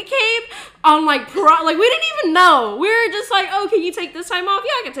 Like we came on like, we didn't even know. We were just like, oh, can you take this time off?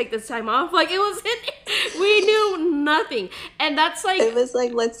 Yeah, I can take this time off. Like we knew nothing. And that's like. It was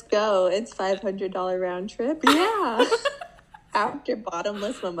like, let's go. It's $500 round trip. Yeah. After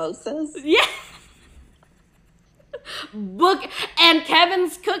bottomless mimosas. Yeah. Book and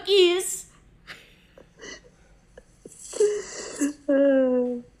Kevin's cookies.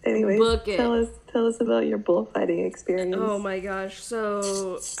 Anyway, tell us about your bullfighting experience. Oh my gosh!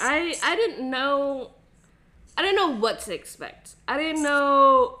 So I didn't know what to expect. I didn't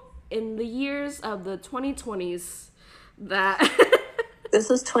know in the years of the 2020s that. This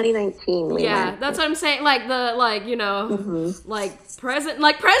was 2019. Yeah, that's what I'm saying. Like you know, like present.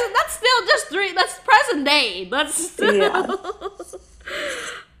 That's still just that's present day. That's still. Yeah.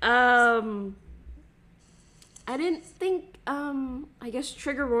 I didn't think. I guess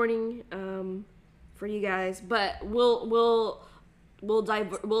trigger warning. For you guys, but we'll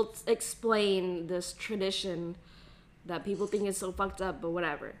explain this tradition that people think is so fucked up, but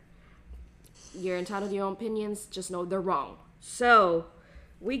whatever. You're entitled to your own opinions. Just know they're wrong. So.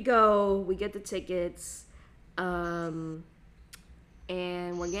 We get the tickets, and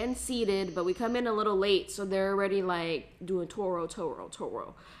we're getting seated, but we come in a little late, so they're already, like, doing Toro.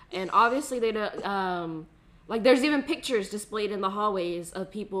 And obviously they don't, like, there's even pictures displayed in the hallways of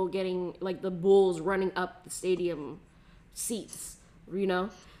people getting, like, the bulls running up the stadium seats, you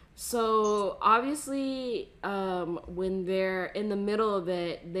know? So, obviously, when they're in the middle of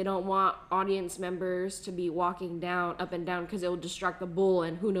it, they don't want audience members to be walking up and down, because it will distract the bull,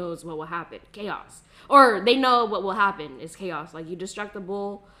 and who knows what will happen. Chaos. Or they know what will happen is chaos. Like, you distract the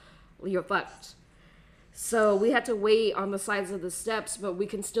bull, you're fucked. So, we had to wait on the sides of the steps, but we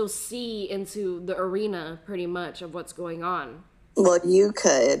can still see into the arena, pretty much, of what's going on. Well, you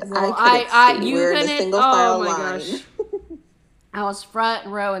could. Well, I couldn't see. You We're couldn't. in a single file line. Gosh. I was front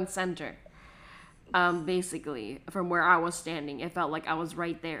row and center, basically, from where I was standing. It felt like I was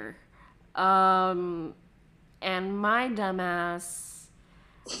right there. And my dumbass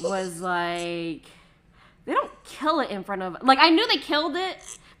was like, they don't kill it in front of, like, I knew they killed it,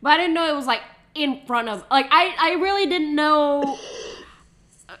 but I didn't know it was, like, in front of, like, I really didn't know,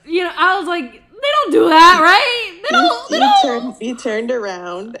 you know, I was like, they don't do that, right? They don't. You turned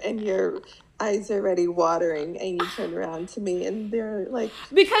around, and your eyes are already watering, and you turn around to me, and they're like,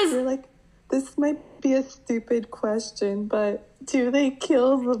 because you're like, this might be a stupid question, but do they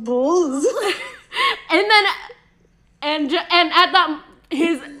kill the bulls? And then and at that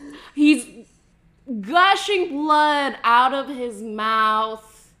he's gushing blood out of his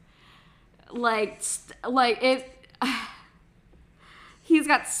mouth, like it. He's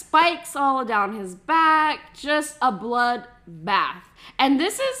got spikes all down his back, just a blood bath. And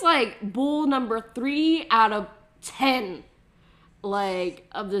this is like bull number 3 out of 10, like,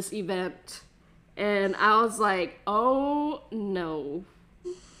 of this event. And I was like, oh no.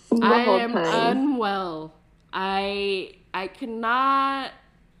 I am unwell. I could not.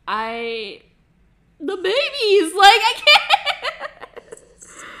 The babies, like, I can't.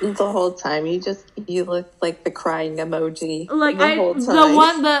 The whole time you look like the crying emoji. Like, the whole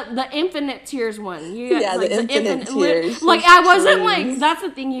time. the infinite tears one. Yeah, like, the infinite tears. Like, I wasn't like, that's the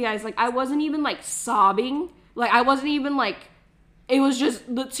thing, you guys. Like, I wasn't even like sobbing. Like, I wasn't even like it was just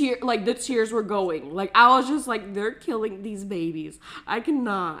the tears were going. Like, I was just like, they're killing these babies. I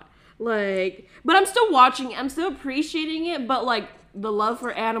cannot. Like, but I'm still watching it. I'm still appreciating it, but like the love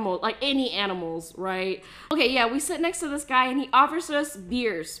for animals, like any animals, right? Okay, yeah, we sit next to this guy and he offers us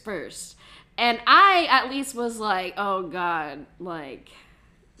beers first. And I at least was like, oh God, like,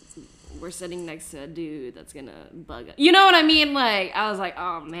 we're sitting next to a dude that's gonna bug us. You know what I mean? Like, I was like,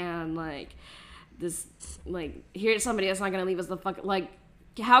 oh man, like, this, like, here's somebody that's not gonna leave us the fuck, like,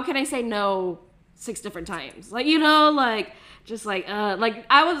 how can I say no 6 different times? Like, you know, like, just like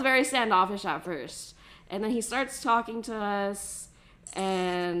I was very standoffish at first. And then he starts talking to us,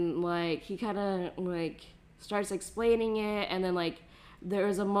 and, like, he kind of, like, starts explaining it, and then, like, there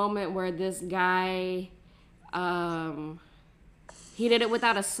was a moment where this guy, he did it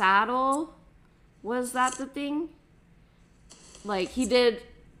without a saddle. Was that the thing? Like, he did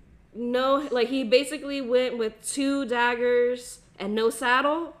no, like, he basically went with 2 daggers and no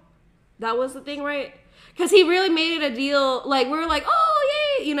saddle. That was the thing, right? Because he really made it a deal. Like, we were like,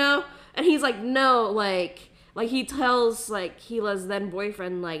 oh, yay, you know? And he's like, no, like he tells, like, Gila's then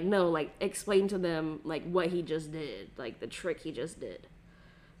boyfriend, like, no, like, explain to them, like, what he just did. Like, the trick he just did.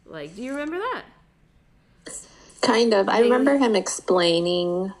 Like, do you remember that? Kind of. I remember him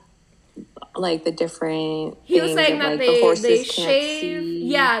explaining, like, the different he was saying that, that like, they shave,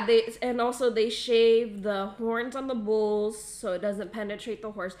 yeah, and also they shave the horns on the bulls so it doesn't penetrate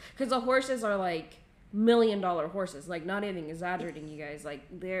the horse, because the horses are like $1 million horses, like, not even exaggerating, you guys, like,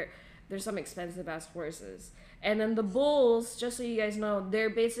 there's some expensive ass horses. And then the bulls, just so you guys know,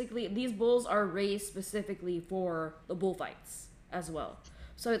 they're basically, these bulls are raised specifically for the bullfights as well.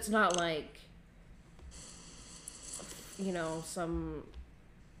 So it's not like, you know, some,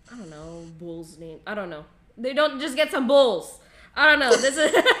 I don't know, bulls name. I don't know. They don't just get some bulls. I don't know. This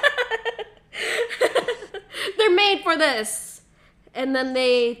is they're made for this. And then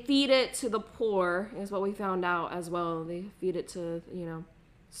they feed it to the poor, is what we found out as well. They feed it to, you know,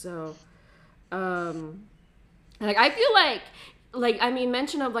 so like, I feel like, I mean,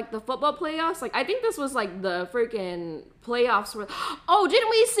 mention of, like, the football playoffs, like, I think this was, like, the freaking playoffs where, oh,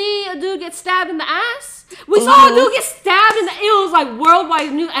 didn't we see a dude get stabbed in the ass? We saw a dude get stabbed in the, it was, like,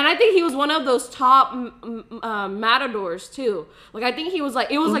 worldwide news, and I think he was one of those top matadors, too. Like, I think he was,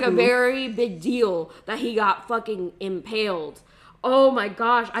 like, it was, like, a very big deal that he got fucking impaled. Oh, my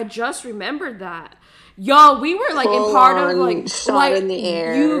gosh, I just remembered that. Yo, we were, like, in part of, like, shot in the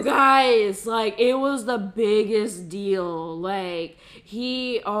air. You guys, like, it was the biggest deal. Like,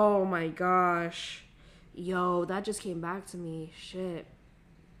 oh my gosh. Yo, that just came back to me. Shit.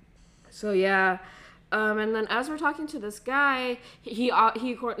 So, yeah. And then as we're talking to this guy, he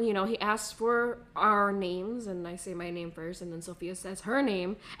you know, he asks for our names, and I say my name first, and then Sophia says her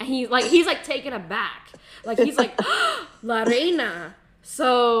name, and he's like taken aback. Like, he's like, La Reina.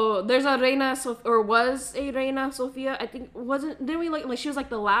 So there's a Reina, or was a Reina Sofia. I think didn't we like she was like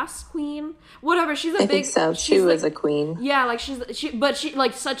the last queen? Whatever. She's a big. I think so. She was a queen. Yeah, like she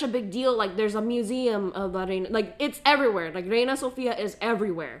like such a big deal. Like, there's a museum of La Reina. Like, it's everywhere. Like, Reina Sofia is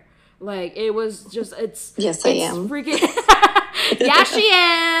everywhere. Like, it was just Yes, I am. Freaking. Yeah, she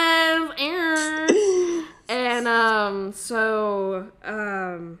is. And so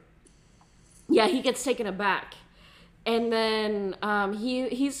yeah, he gets taken aback. And then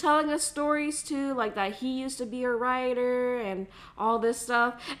he's telling us stories too, like that he used to be a writer and all this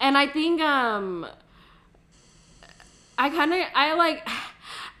stuff. And I think at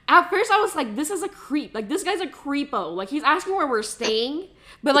first I was like, this is a creep. Like, this guy's a creepo. Like, he's asking where we're staying,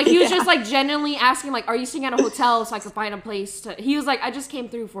 but like he was just like genuinely asking, like, are you staying at a hotel so I could find a place to. He was like, I just came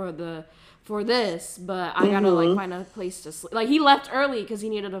through for this, but I gotta like find a place to sleep. Like, he left early because he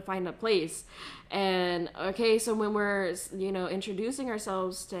needed to find a place. And okay, so when we're, you know, introducing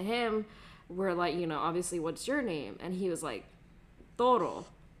ourselves to him, we're like, you know, obviously, what's your name? And he was like, Toro.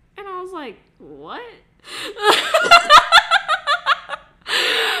 And I was like, what?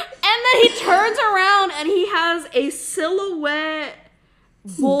 And then he turns around and he has a silhouette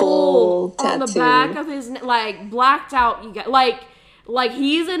bull on the back of his, like, blacked out. You got like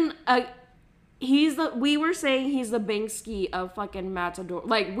he's in a. We were saying he's the Banksy of fucking Matador.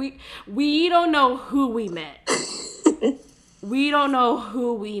 Like, we don't know who we met. We don't know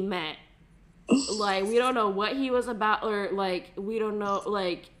who we met. Like, we don't know what he was about, or, like, we don't know,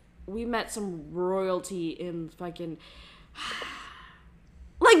 like, we met some royalty in fucking,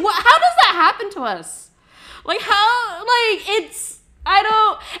 like, how does that happen to us? Like, how, like, it's, I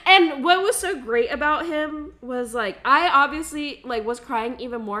don't, and what was so great about him was, like, I obviously, like, was crying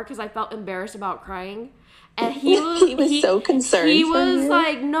even more because I felt embarrassed about crying, And he was he was so concerned. He was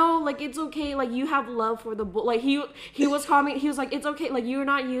like, no, like it's okay, like you have love for the bull. Like he was calling me. He was like, it's okay, like you're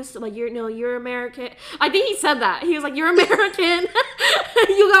not used to, like you're American. I think he said that. He was like, you're American.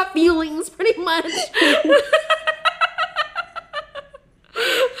 You got feelings, pretty much.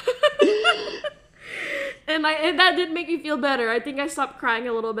 And that did make me feel better. I think I stopped crying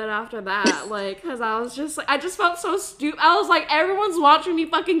a little bit after that, like, because I was just like, I just felt so stupid. I was like, everyone's watching me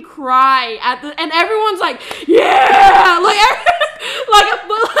fucking cry and everyone's like, yeah, like,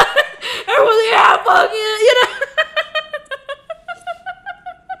 everyone's like, yeah, fuck it, you know.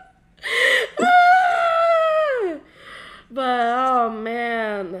 But oh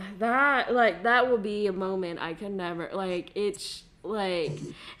man, that would be a moment I could never, like, it's like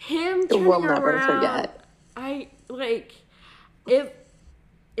him turning we'll never around, forget. I like if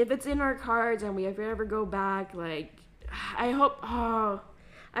it's in our cards and if we ever go back, like I hope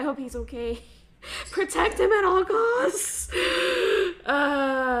he's okay. Protect him at all costs.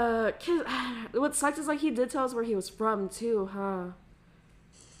 'Cause what sucks is like he did tell us where he was from too, huh?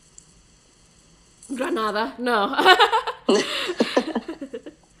 Granada, no.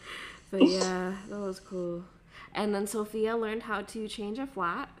 But yeah, that was cool. And then Sophia learned how to change a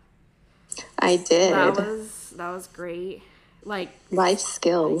flat. I did. That was great. Like life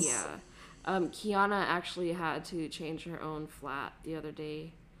skills. Yeah. Kiana actually had to change her own flat the other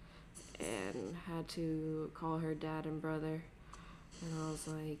day and had to call her dad and brother. And I was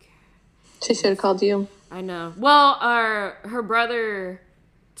like, she should have called you. I know. Well, her brother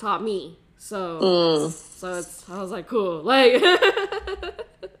taught me. So it's, I was like, cool. Like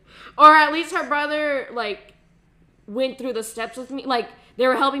or at least her brother like went through the steps with me. Like they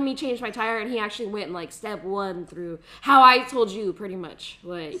were helping me change my tire, and he actually went like step 1 through how I told you, pretty much.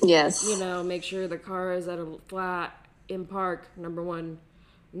 Like, yes, you know, make sure the car is at a flat in park. Number one,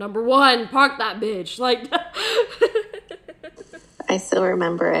 park that bitch. Like, I still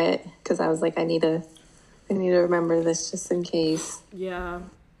remember it because I was like, I need to remember this just in case. Yeah.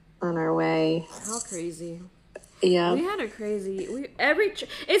 On our way. How crazy. Yeah. We had a crazy.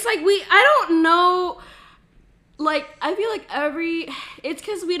 It's like I don't know. Like, I feel like it's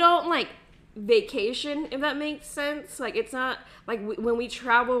because we don't, like, vacation, if that makes sense. Like, it's not, like, when we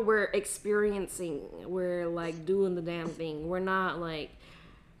travel, we're experiencing, we're, like, doing the damn thing. We're not, like,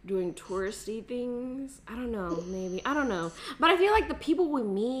 doing touristy things. I don't know, maybe. I don't know. But I feel like the people we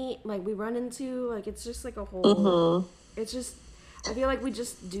meet, like, we run into, like, it's just, like, a whole, it's just, I feel like we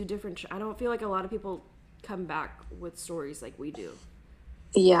just do different, I don't feel like a lot of people come back with stories like we do.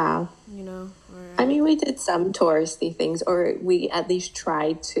 Yeah. You know? I mean, we did some touristy things, or we at least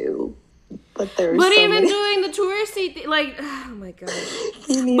tried to. But even doing the touristy thing, like, oh my gosh.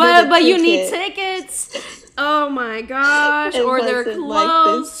 But you need tickets. Oh my gosh. Or they're closed,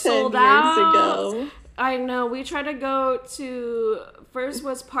 like sold out. Ago. I know. We tried to go to, first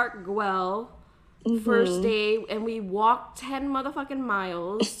was Park Güell. First day, and we walked 10 motherfucking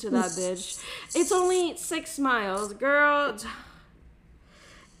miles to that bitch. It's only 6 miles, girl.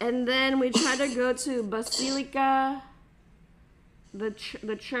 And then we tried to go to Basilica, the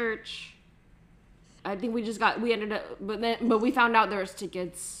church. I think we ended up, but we found out there was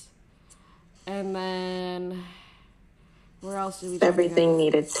tickets. And then, where else did we? Everything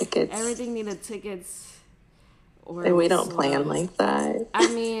needed tickets. Everything needed tickets. And we don't plan like that. I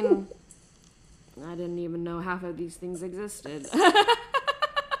mean, I didn't even know half of these things existed.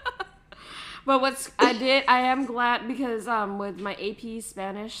 But I am glad because with my AP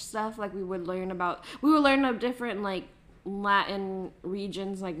Spanish stuff, like we would learn of different like Latin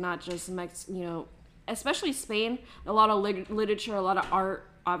regions, like not just especially Spain. A lot of literature, a lot of art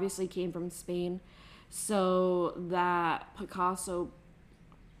obviously came from Spain. So that Picasso,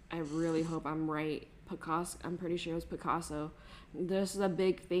 I really hope I'm right. Picasso, I'm pretty sure it was Picasso. This is a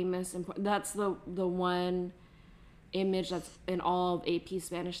big famous, that's the one image that's in all of AP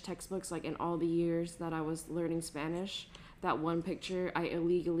Spanish textbooks, like in all the years that I was learning Spanish. That one picture, I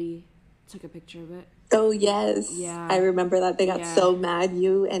illegally took a picture of it. Oh yes, yeah, I remember that. They got so mad.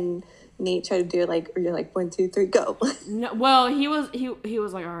 You and Nate tried to do it like, or you're like 1, 2, 3, go. No, well, he was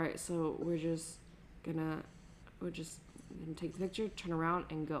like, all right, so we're just gonna take the picture, turn around,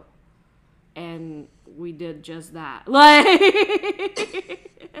 and go. And we did just that. Like.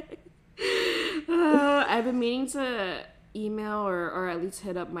 I've been meaning to email or at least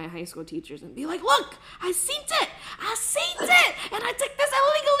hit up my high school teachers and be like, look, I seen it, and I took this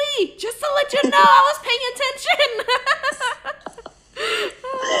illegally, just to let you know I was paying attention.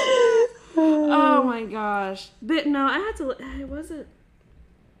 Oh my gosh. But no, I have to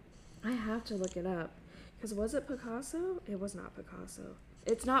look it up. Because was it Picasso? It was not Picasso.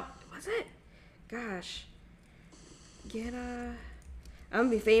 It's not, was it? Gosh. Get I'm gonna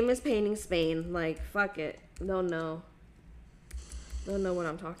be famous painting Spain. Like, fuck it. They'll know. They'll know what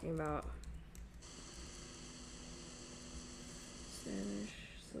I'm talking about. Spanish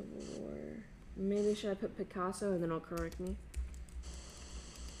Civil War. Maybe should I put Picasso and then it'll correct me?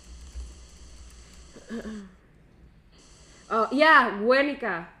 Oh, yeah,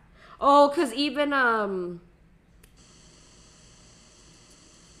 Guernica. Oh, because even, that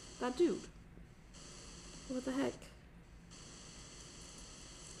dude. What the heck?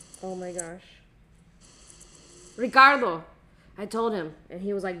 Oh my gosh. Ricardo. I told him, and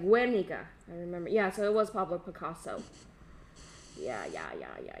he was like, Guernica. I remember. Yeah, so it was Pablo Picasso. Yeah.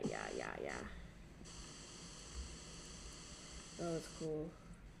 That was cool.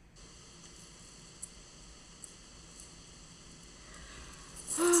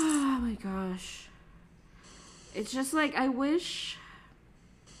 Oh my gosh. It's just like, I wish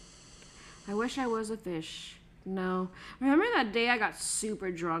I was a fish. No. Remember that day I got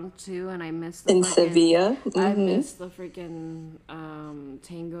super drunk too and I missed the Sevilla? Mm-hmm. I missed the freaking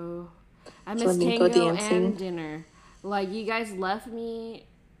tango. I missed tango dancing. And dinner. Like, you guys left me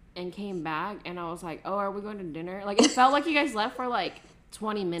and came back and I was like, oh, are we going to dinner? Like, it felt like you guys left for like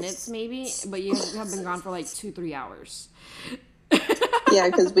 20 minutes maybe, but you have been gone for like 2-3 hours. Yeah,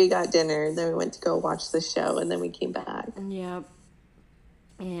 because we got dinner, then we went to go watch the show, and then we came back. Yep.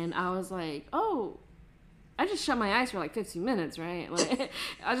 And I was like, oh, I just shut my eyes for like 15 minutes, right? Like,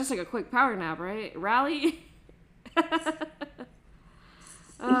 I just took a quick power nap, right? Rally?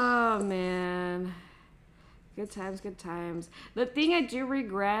 Oh, man. Good times. The thing I do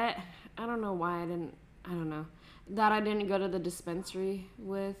regret, I don't know why I don't know, that I didn't go to the dispensary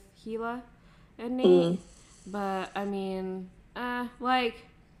with Gila and Nate. But, I mean... I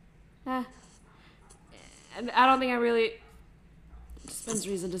don't think I really...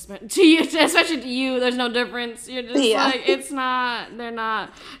 Dispensary's a dispensary. To you, especially to you, there's no difference. You're just like, it's not, they're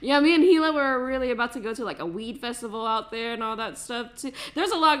not. Yeah, me and Gila were really about to go to like a weed festival out there and all that stuff too.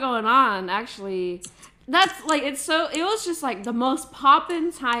 There's a lot going on, actually. That's like, it was just like the most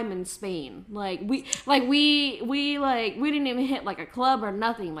poppin' time in Spain. Like, we didn't even hit like a club or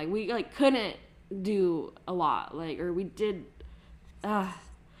nothing. Like, we like couldn't do a lot. Like, or we did, but.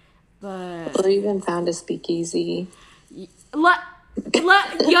 We even found a speakeasy. Yo,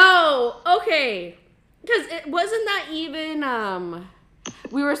 okay. Because it wasn't that even,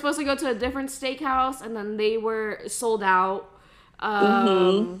 we were supposed to go to a different steakhouse and then they were sold out.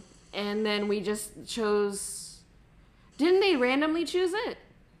 And then we just chose, didn't they randomly choose it?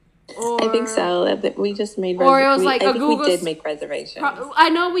 Or, I think so. We just made or it was like I a think Google. We did make reservations. I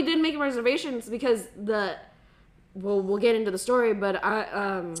know we did make reservations because we'll get into the story, but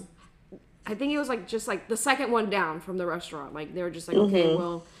I think it was like just like the second one down from the restaurant. Like they were just like, okay,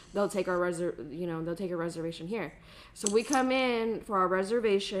 well, they'll take a reservation here. So we come in for our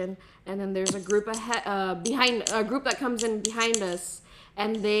reservation, and then there's a group that comes in behind us,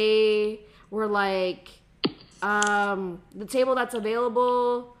 and they were like, the table that's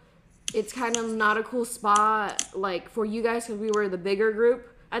available, it's kind of not a cool spot, like for you guys, because we were the bigger group.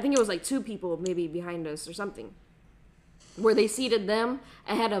 I think it was like 2 people maybe behind us or something, where they seated them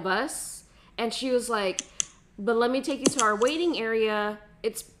ahead of us. And she was like, but let me take you to our waiting area.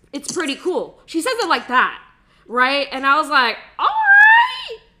 It's pretty cool. She says it like that, right? And I was like, all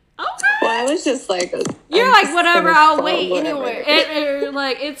right, okay. Well, I was just like, you're like, whatever, I'll wait anywhere.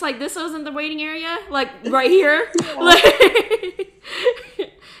 Like, it's like, this wasn't the waiting area, like right here. Yeah. Like,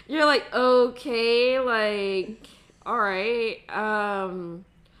 you're like, okay, like, all right.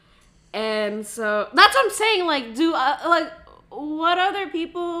 And so that's what I'm saying. Like, what other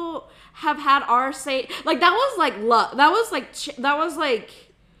people have had our say? Like, that was like luck. That was like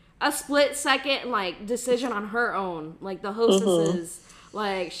a split second like decision on her own. Like the hostesses,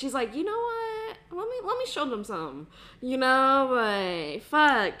 like she's like, you know what? Let me show them something. You know, like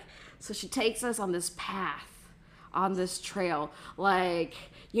fuck. So she takes us on this path, on this trail. Like,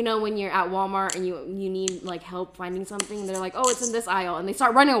 you know, when you're at Walmart and you need like help finding something, they're like, oh, it's in this aisle, and they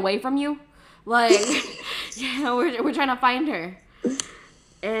start running away from you. Like, yeah, we're trying to find her.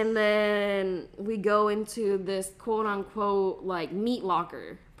 And then we go into this quote unquote like meat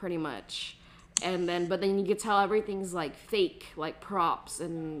locker, pretty much. And then, but then you could tell everything's like fake, like props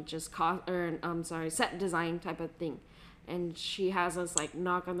and just set design type of thing. And she has us like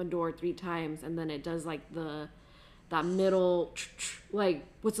knock on the door 3 times, and then it does like that middle, like,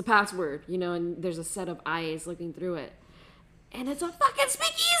 what's the password, you know? And there's a set of eyes looking through it. And it's a fucking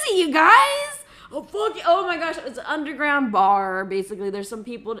speakeasy, you guys! Oh fuck! Oh my gosh! It's an underground bar. Basically, there's some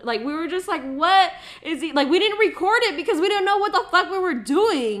people like we were just like, what is he like? We didn't record it because we didn't know what the fuck we were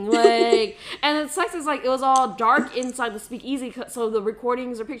doing. Like, and it sucks. Is like it was all dark inside the speakeasy, so the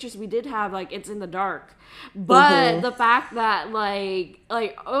recordings or pictures we did have, like, it's in the dark. But the fact that like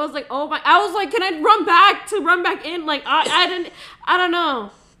I was like, oh my! I was like, can I run back in? Like I don't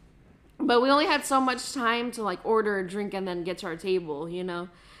know. But we only had so much time to like order a drink and then get to our table, you know.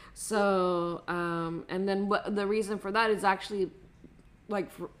 So, and then the reason for that is actually, like,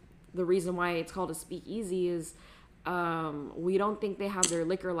 the reason why it's called a speakeasy is, we don't think they have their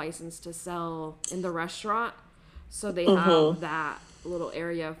liquor license to sell in the restaurant, so they have that little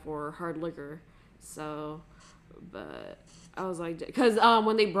area for hard liquor. So, but I was like, because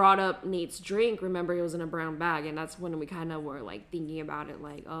when they brought up Nate's drink, remember it was in a brown bag, and that's when we kind of were like thinking about it,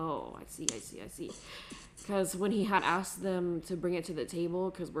 like, oh, I see. Because when he had asked them to bring it to the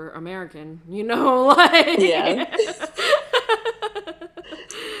table, because we're American, you know, like, yeah.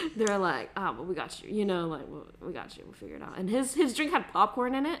 They're like, oh, well, we got you, you know, like, well, we got you, we'll figure it out. And his drink had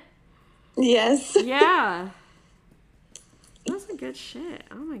popcorn in it. Yes. Yeah. That was some good shit.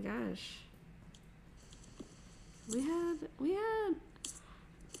 Oh my gosh. We had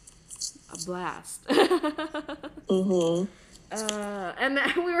a blast. And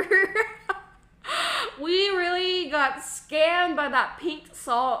then we really got scammed by that Pink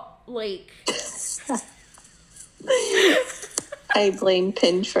Salt Lake. I blame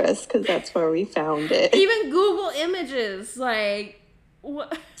Pinterest because that's where we found it. Even Google Images, like,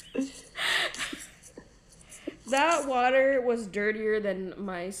 what? That water was dirtier than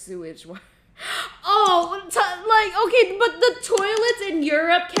my sewage water. Oh, like, okay, but the toilets in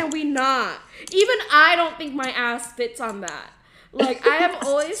Europe, can we not? Even I don't think my ass fits on that. Like, I am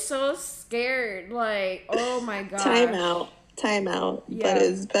always so scared. Like, oh my god. Time out. Yeah. But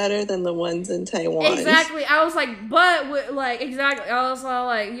it's better than the ones in Taiwan. Exactly. I was like, but, like, exactly. I was all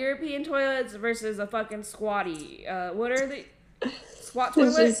like, European toilets versus a fucking squatty. What are they? Squat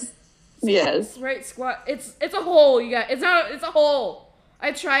toilets? Yes. Right, squat. It's a hole, you guys. It's a hole.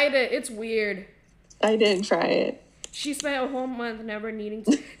 I tried it. It's weird. I didn't try it. She spent a whole month never needing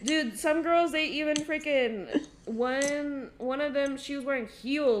to. Dude, some girls, they even freaking... One of them, she was wearing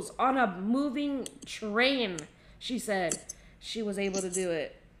heels on a moving train, she said. She was able to do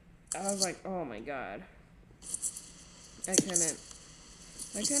it. I was like, oh my god. I couldn't.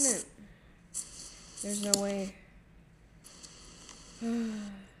 There's no way.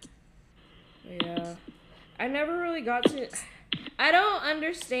 Yeah. I never really got to... I don't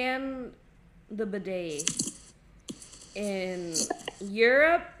understand the bidet in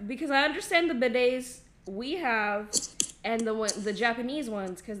Europe because I understand the bidets we have and the Japanese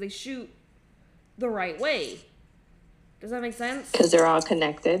ones because they shoot the right way. Does that make sense? Because they're all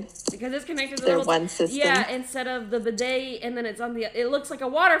connected. Because it's connected to they're one system. Yeah, instead of the bidet and then it's on the... It looks like a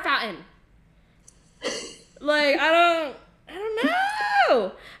water fountain. Like, I don't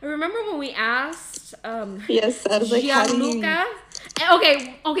know. I remember when we asked yes, I was like, Gianluca.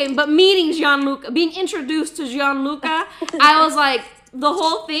 Okay, but meeting Gianluca, being introduced to Gianluca, I was like, the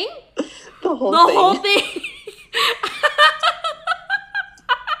whole thing? The whole thing.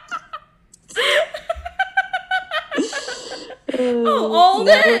 All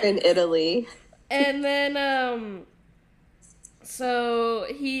that. We're in Italy. And then, so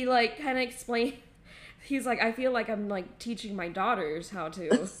he, like, kind of explained, he's like, I feel like I'm, like, teaching my young daughters how to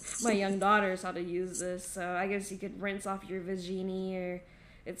use this, so I guess you could rinse off your vagini, or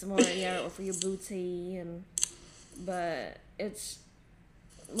it's more, yeah, for your booty, but it's,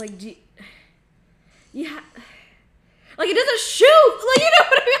 like, yeah, like, it doesn't shoot, like, you know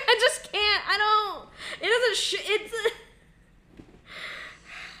what I mean? I just can't, it doesn't shoot,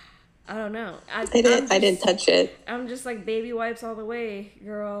 I don't know. I didn't touch it. I'm just like, baby wipes all the way,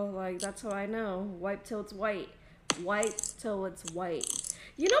 girl. Like, that's how I know. Wipe till it's white. Wipe till it's white.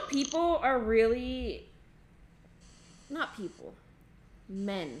 You know, people are really... Not people.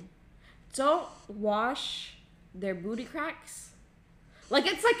 Men. Don't wash their booty cracks. Like,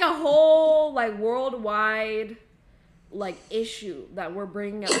 it's like a whole, like, worldwide, like, issue that we're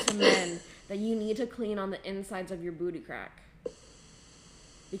bringing up to men that you need to clean on the insides of your booty crack.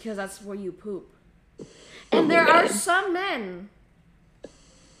 Because that's where you poop. And there are some men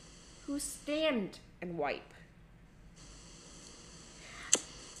who stand and wipe.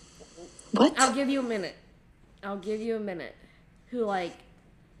 What? I'll give you a minute. Who like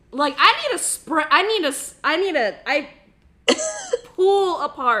I need a spray. I pull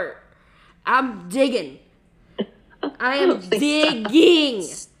apart. I'm digging. I am digging.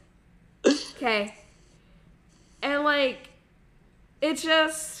 Okay. And like, it's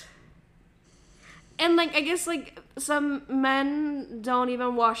just, And like I guess like some men don't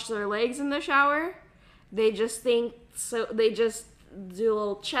even wash their legs in the shower. They just think so. They just do a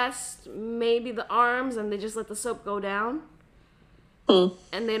little chest, maybe the arms, and they just let the soap go down.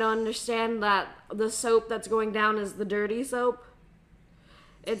 And they don't understand that the soap that's going down is the dirty soap.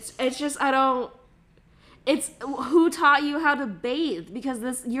 It's just I don't. It's who taught you how to bathe?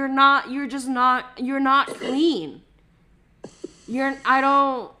 Because you're not clean.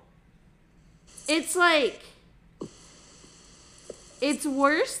 It's like, it's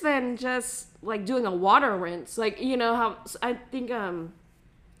worse than just like doing a water rinse. Like, you know how, I think,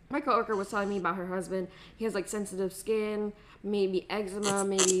 my coworker was telling me about her husband. He has like sensitive skin, maybe eczema,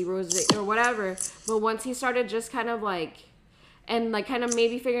 maybe rosacea or whatever. But once he started just kind of like, and like kind of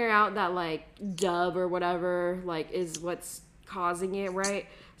maybe figuring out that like Dove or whatever like is what's causing it, right?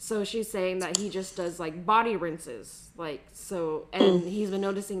 So she's saying that he just does like body rinses, like, so, and he's been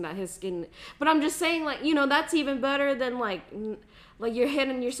noticing that his skin, but I'm just saying, like, you know, that's even better than like you're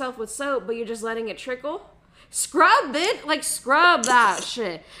hitting yourself with soap, but you're just letting it trickle. Scrub it, like scrub that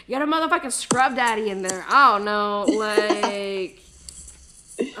shit. You got a motherfucking scrub daddy in there. I don't know, like,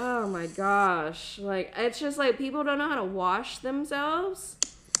 oh my gosh, like, it's just like people don't know how to wash themselves.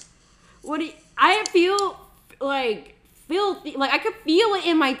 I feel like filthy, like I could feel it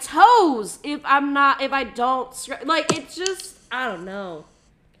in my toes if I don't like, it's just I don't know.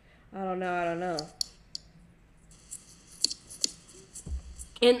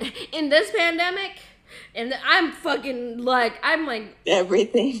 In this pandemic, and I'm fucking like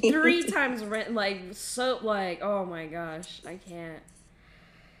everything 3 times rent, like, so, like, oh my gosh, I can't.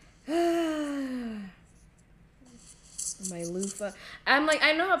 My loofah. I'm like,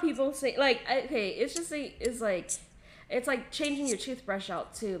 I know how people say, like, okay, it's just like, it's like changing your toothbrush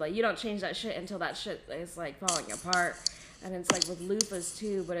out too. Like, you don't change that shit until that shit is like falling apart. And it's like with loofahs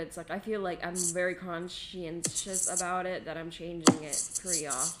too, but it's like I feel like I'm very conscientious about it, that I'm changing it pretty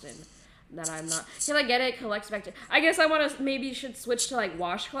often. That I'm not, because I get it collects bacteria. I guess I want to maybe should switch to like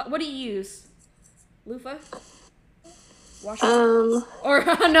washcloth. What do you use? Loofah? Washcloth? Or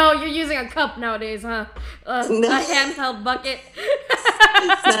no, you're using a cup nowadays, huh? No. A handheld bucket.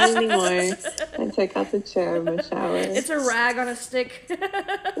 Not anymore. I took out the chair in my shower. It's a rag on a stick.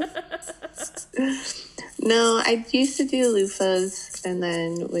 No, I used to do loofahs, and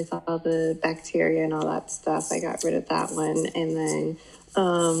then with all the bacteria and all that stuff, I got rid of that one. And then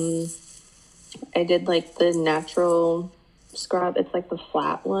I did like the natural scrub. It's like the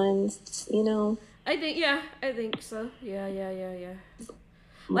flat ones, you know? I think so. Yeah.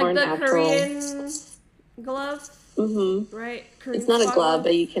 More like the natural. Korean glove, right? Korean it's not a glove,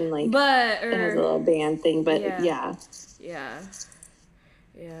 but you can like. But it has a little band thing, but yeah.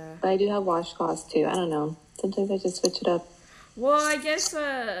 But I do have washcloths too. I don't know. Sometimes I just switch it up. Well, I guess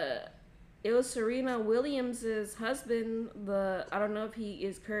it was Serena Williams' husband. I don't know if he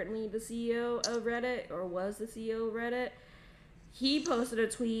is currently the CEO of Reddit or was the CEO of Reddit. He posted a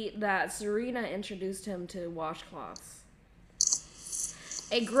tweet that Serena introduced him to washcloths.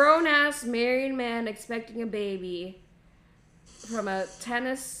 A grown-ass married man expecting a baby from a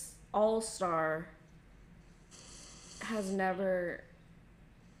tennis all-star has never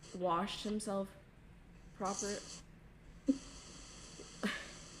washed himself proper.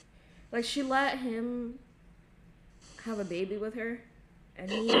 Like, she let him have a baby with her, and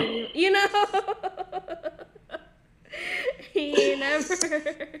he, you know, he never.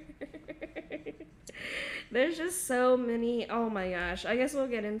 There's just so many. Oh my gosh. I guess we'll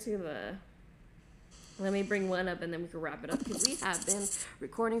get into the. Let me bring one up and then we can wrap it up, because we have been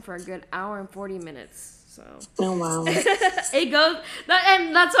recording for a good hour and 40 minutes. So. Oh wow. It goes,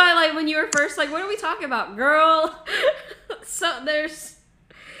 and that's why, like, when you were first like, what are we talking about, girl? So there's.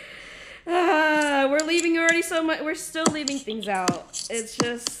 We're leaving already so much. We're still leaving things out. It's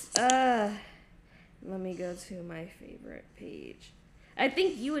just. Let me go to my favorite page. I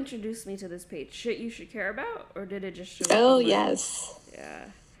think you introduced me to this page. Shit you should care about, or did it just show up? Oh, yes. Yeah.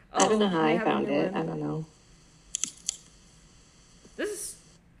 I don't know how I found it. I don't know. This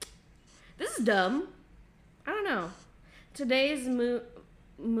is dumb. I don't know. Today's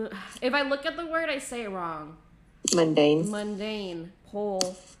if I look at the word, I say it wrong. Mundane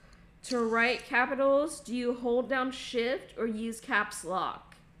Poll. To write capitals, do you hold down shift or use caps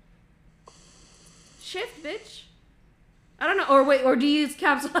lock? Shift, bitch. I don't know. Or wait, or do you use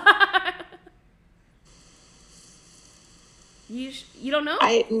caps lock? You don't know?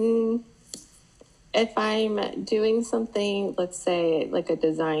 If I'm doing something, let's say like a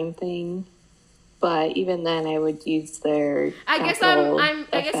design thing, but even then I would use their. I guess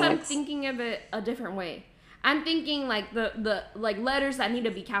I'm thinking of it a different way. I'm thinking like the like letters that need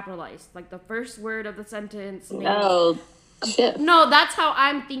to be capitalized, like the first word of the sentence. No, shift. No, that's how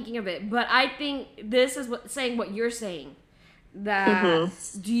I'm thinking of it. But I think this is saying what you're saying. That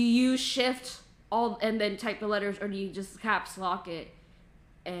do you shift all and then type the letters, or do you just caps lock it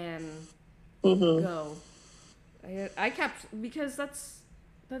and go? I caps because that's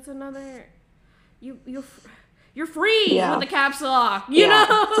another you're free with the caps lock. You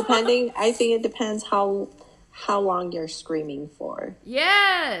know, depending. I think it depends how long you're screaming for.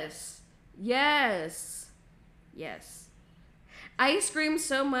 Yes. I scream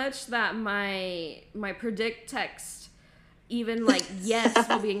so much that my predict text even like yes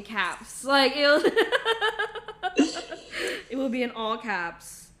will be in caps. Like it will be in all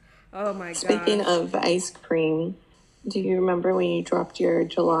caps. Oh my god. Speaking of ice cream, do you remember when you dropped your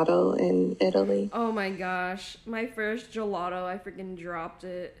gelato in Italy? Oh my gosh. My first gelato, I freaking dropped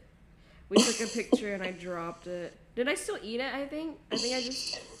it. We took a picture and I dropped it. Did I still eat it, I think? I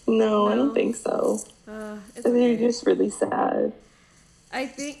just... No, I don't think so. It's okay. They're just really sad. I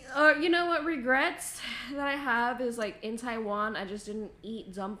think... you know what regrets that I have is, like, in Taiwan, I just didn't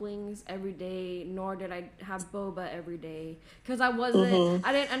eat dumplings every day, nor did I have boba every day. Because I wasn't...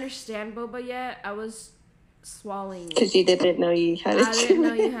 I didn't understand boba yet. I was swallowing. Because you didn't know you had to chew. I didn't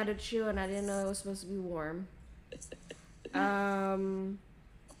know you had to chew, and I didn't know it was supposed to be warm.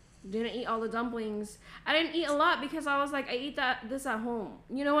 Didn't eat all the dumplings. I didn't eat a lot because I was like, I eat this at home.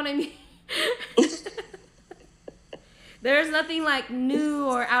 You know what I mean? There's nothing like new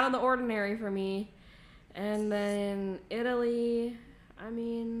or out of the ordinary for me. And then Italy, I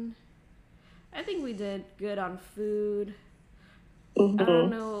mean, I think we did good on food. I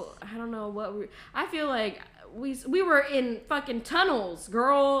don't know what I feel like we were in fucking tunnels,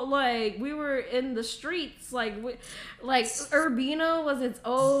 girl. Like we were in the streets. Like Urbino was its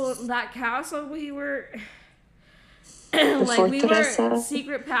own that castle. We were like we were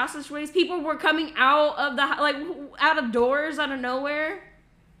secret passageways. People were coming out of out of doors out of nowhere.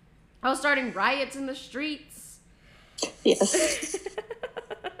 I was starting riots in the streets. Yes.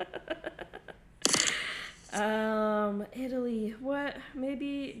 Italy. What?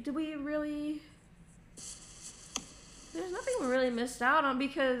 Maybe did we really? There's nothing we really missed out on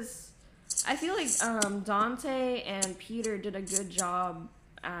because I feel like Dante and Peter did a good job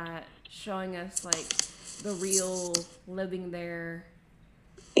at showing us like the real living there.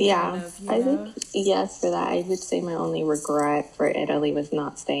 Yeah, kind of, I think yes for that. I would say my only regret for Italy was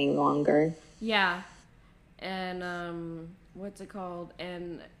not staying longer. Yeah, and what's it called?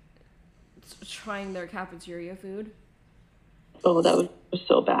 And trying their cafeteria food. Oh, that was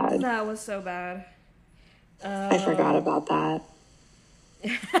so bad. That was so bad. I forgot about that.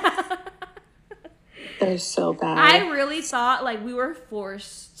 They're so bad. I really thought like we were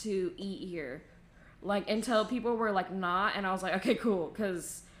forced to eat here, like until people were like not, and I was like, okay, cool,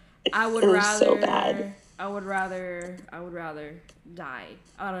 because I would rather. So bad. I would rather die.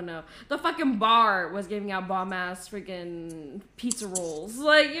 I don't know. The fucking bar was giving out bomb ass freaking pizza rolls.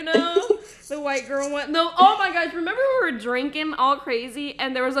 Like, you know, the white girl went. No, oh my gosh! Remember we were drinking all crazy,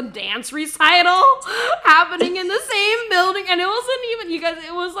 and there was a dance recital happening in the same building, and it wasn't even you guys.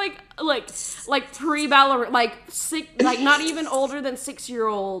 It was like pre-ballerina, like not even older than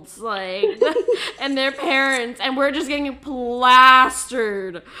 6-year-olds, like, and their parents, and we're just getting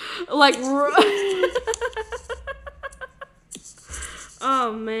plastered, like.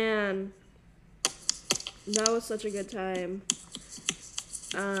 Oh man, that was such a good time.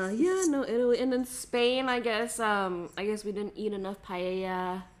 Italy, and then Spain. I guess we didn't eat enough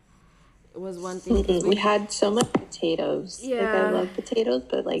paella. It was one thing. We had so much potatoes. Yeah, like, I love potatoes,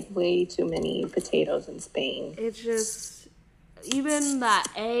 but like way too many potatoes in Spain. It's just even that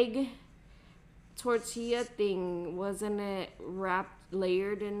egg tortilla thing, wasn't it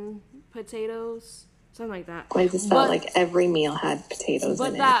layered in potatoes? Something like that. I just felt like every meal had potatoes in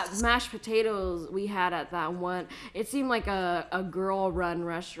it. But that mashed potatoes we had at that one, it seemed like a girl-run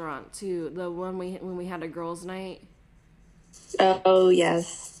restaurant too. The one when we had a girls' night. Oh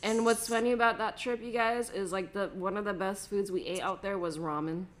yes. And what's funny about that trip, you guys, is like one of the best foods we ate out there was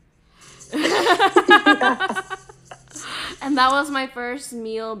ramen. And that was my first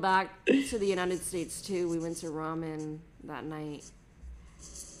meal back to the United States too. We went to ramen that night.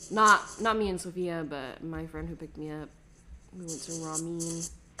 Not me and Sophia, but my friend who picked me up. We went to ramen.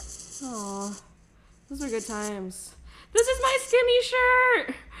 Aw, those were good times. This is my skinny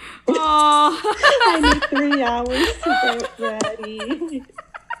shirt. Aw. I need 3 hours to get ready.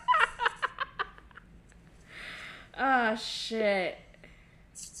 Ah, shit.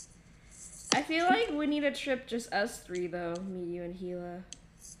 I feel like we need a trip just us three, though. Me, you, and Gila.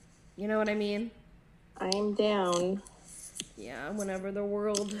 You know what I mean? I'm down. Yeah, whenever the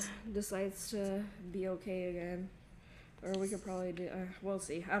world decides to be okay again. Or we could probably do. We'll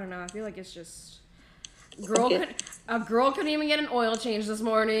see. I don't know. I feel like it's just a girl couldn't even get an oil change this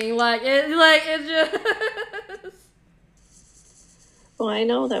morning. It's just. Well, I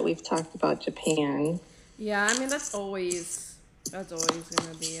know that we've talked about Japan. Yeah, I mean that's always gonna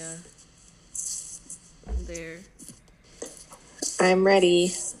be there. I'm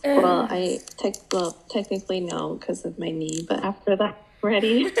ready. Well, technically no because of my knee, but after that, I'm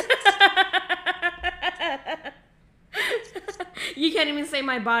ready. You can't even say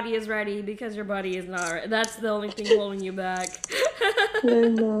my body is ready because your body is not ready. That's the only thing holding you back.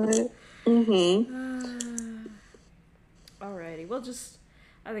 I'm not. Mm-hmm. Alrighty,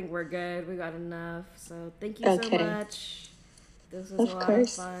 I think we're good. We got enough. So thank you so much. This was a lot of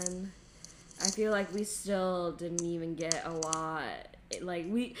fun. I feel like we still didn't even get a lot.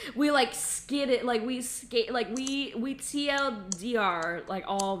 We skidded, we TLDR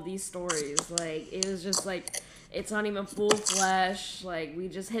all of these stories. It was just it's not even full flesh. We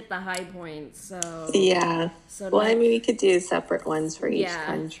just hit the high points. So yeah. I mean, we could do separate ones for each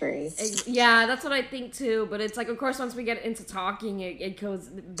country. Yeah, that's what I think too. But it's of course, once we get into talking, it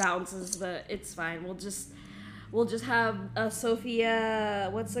bounces. But it's fine. We'll just have a Sophia,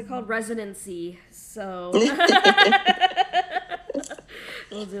 what's it called? Residency. So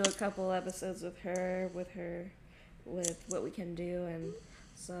we'll do a couple episodes with what we can do. And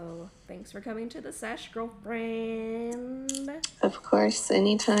so thanks for coming to the Sesh, girlfriend. Of course,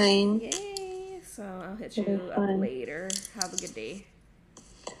 anytime. Yay. So I'll hit you up later. Have a good day.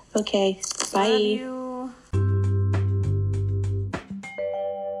 Okay. Bye. Love you.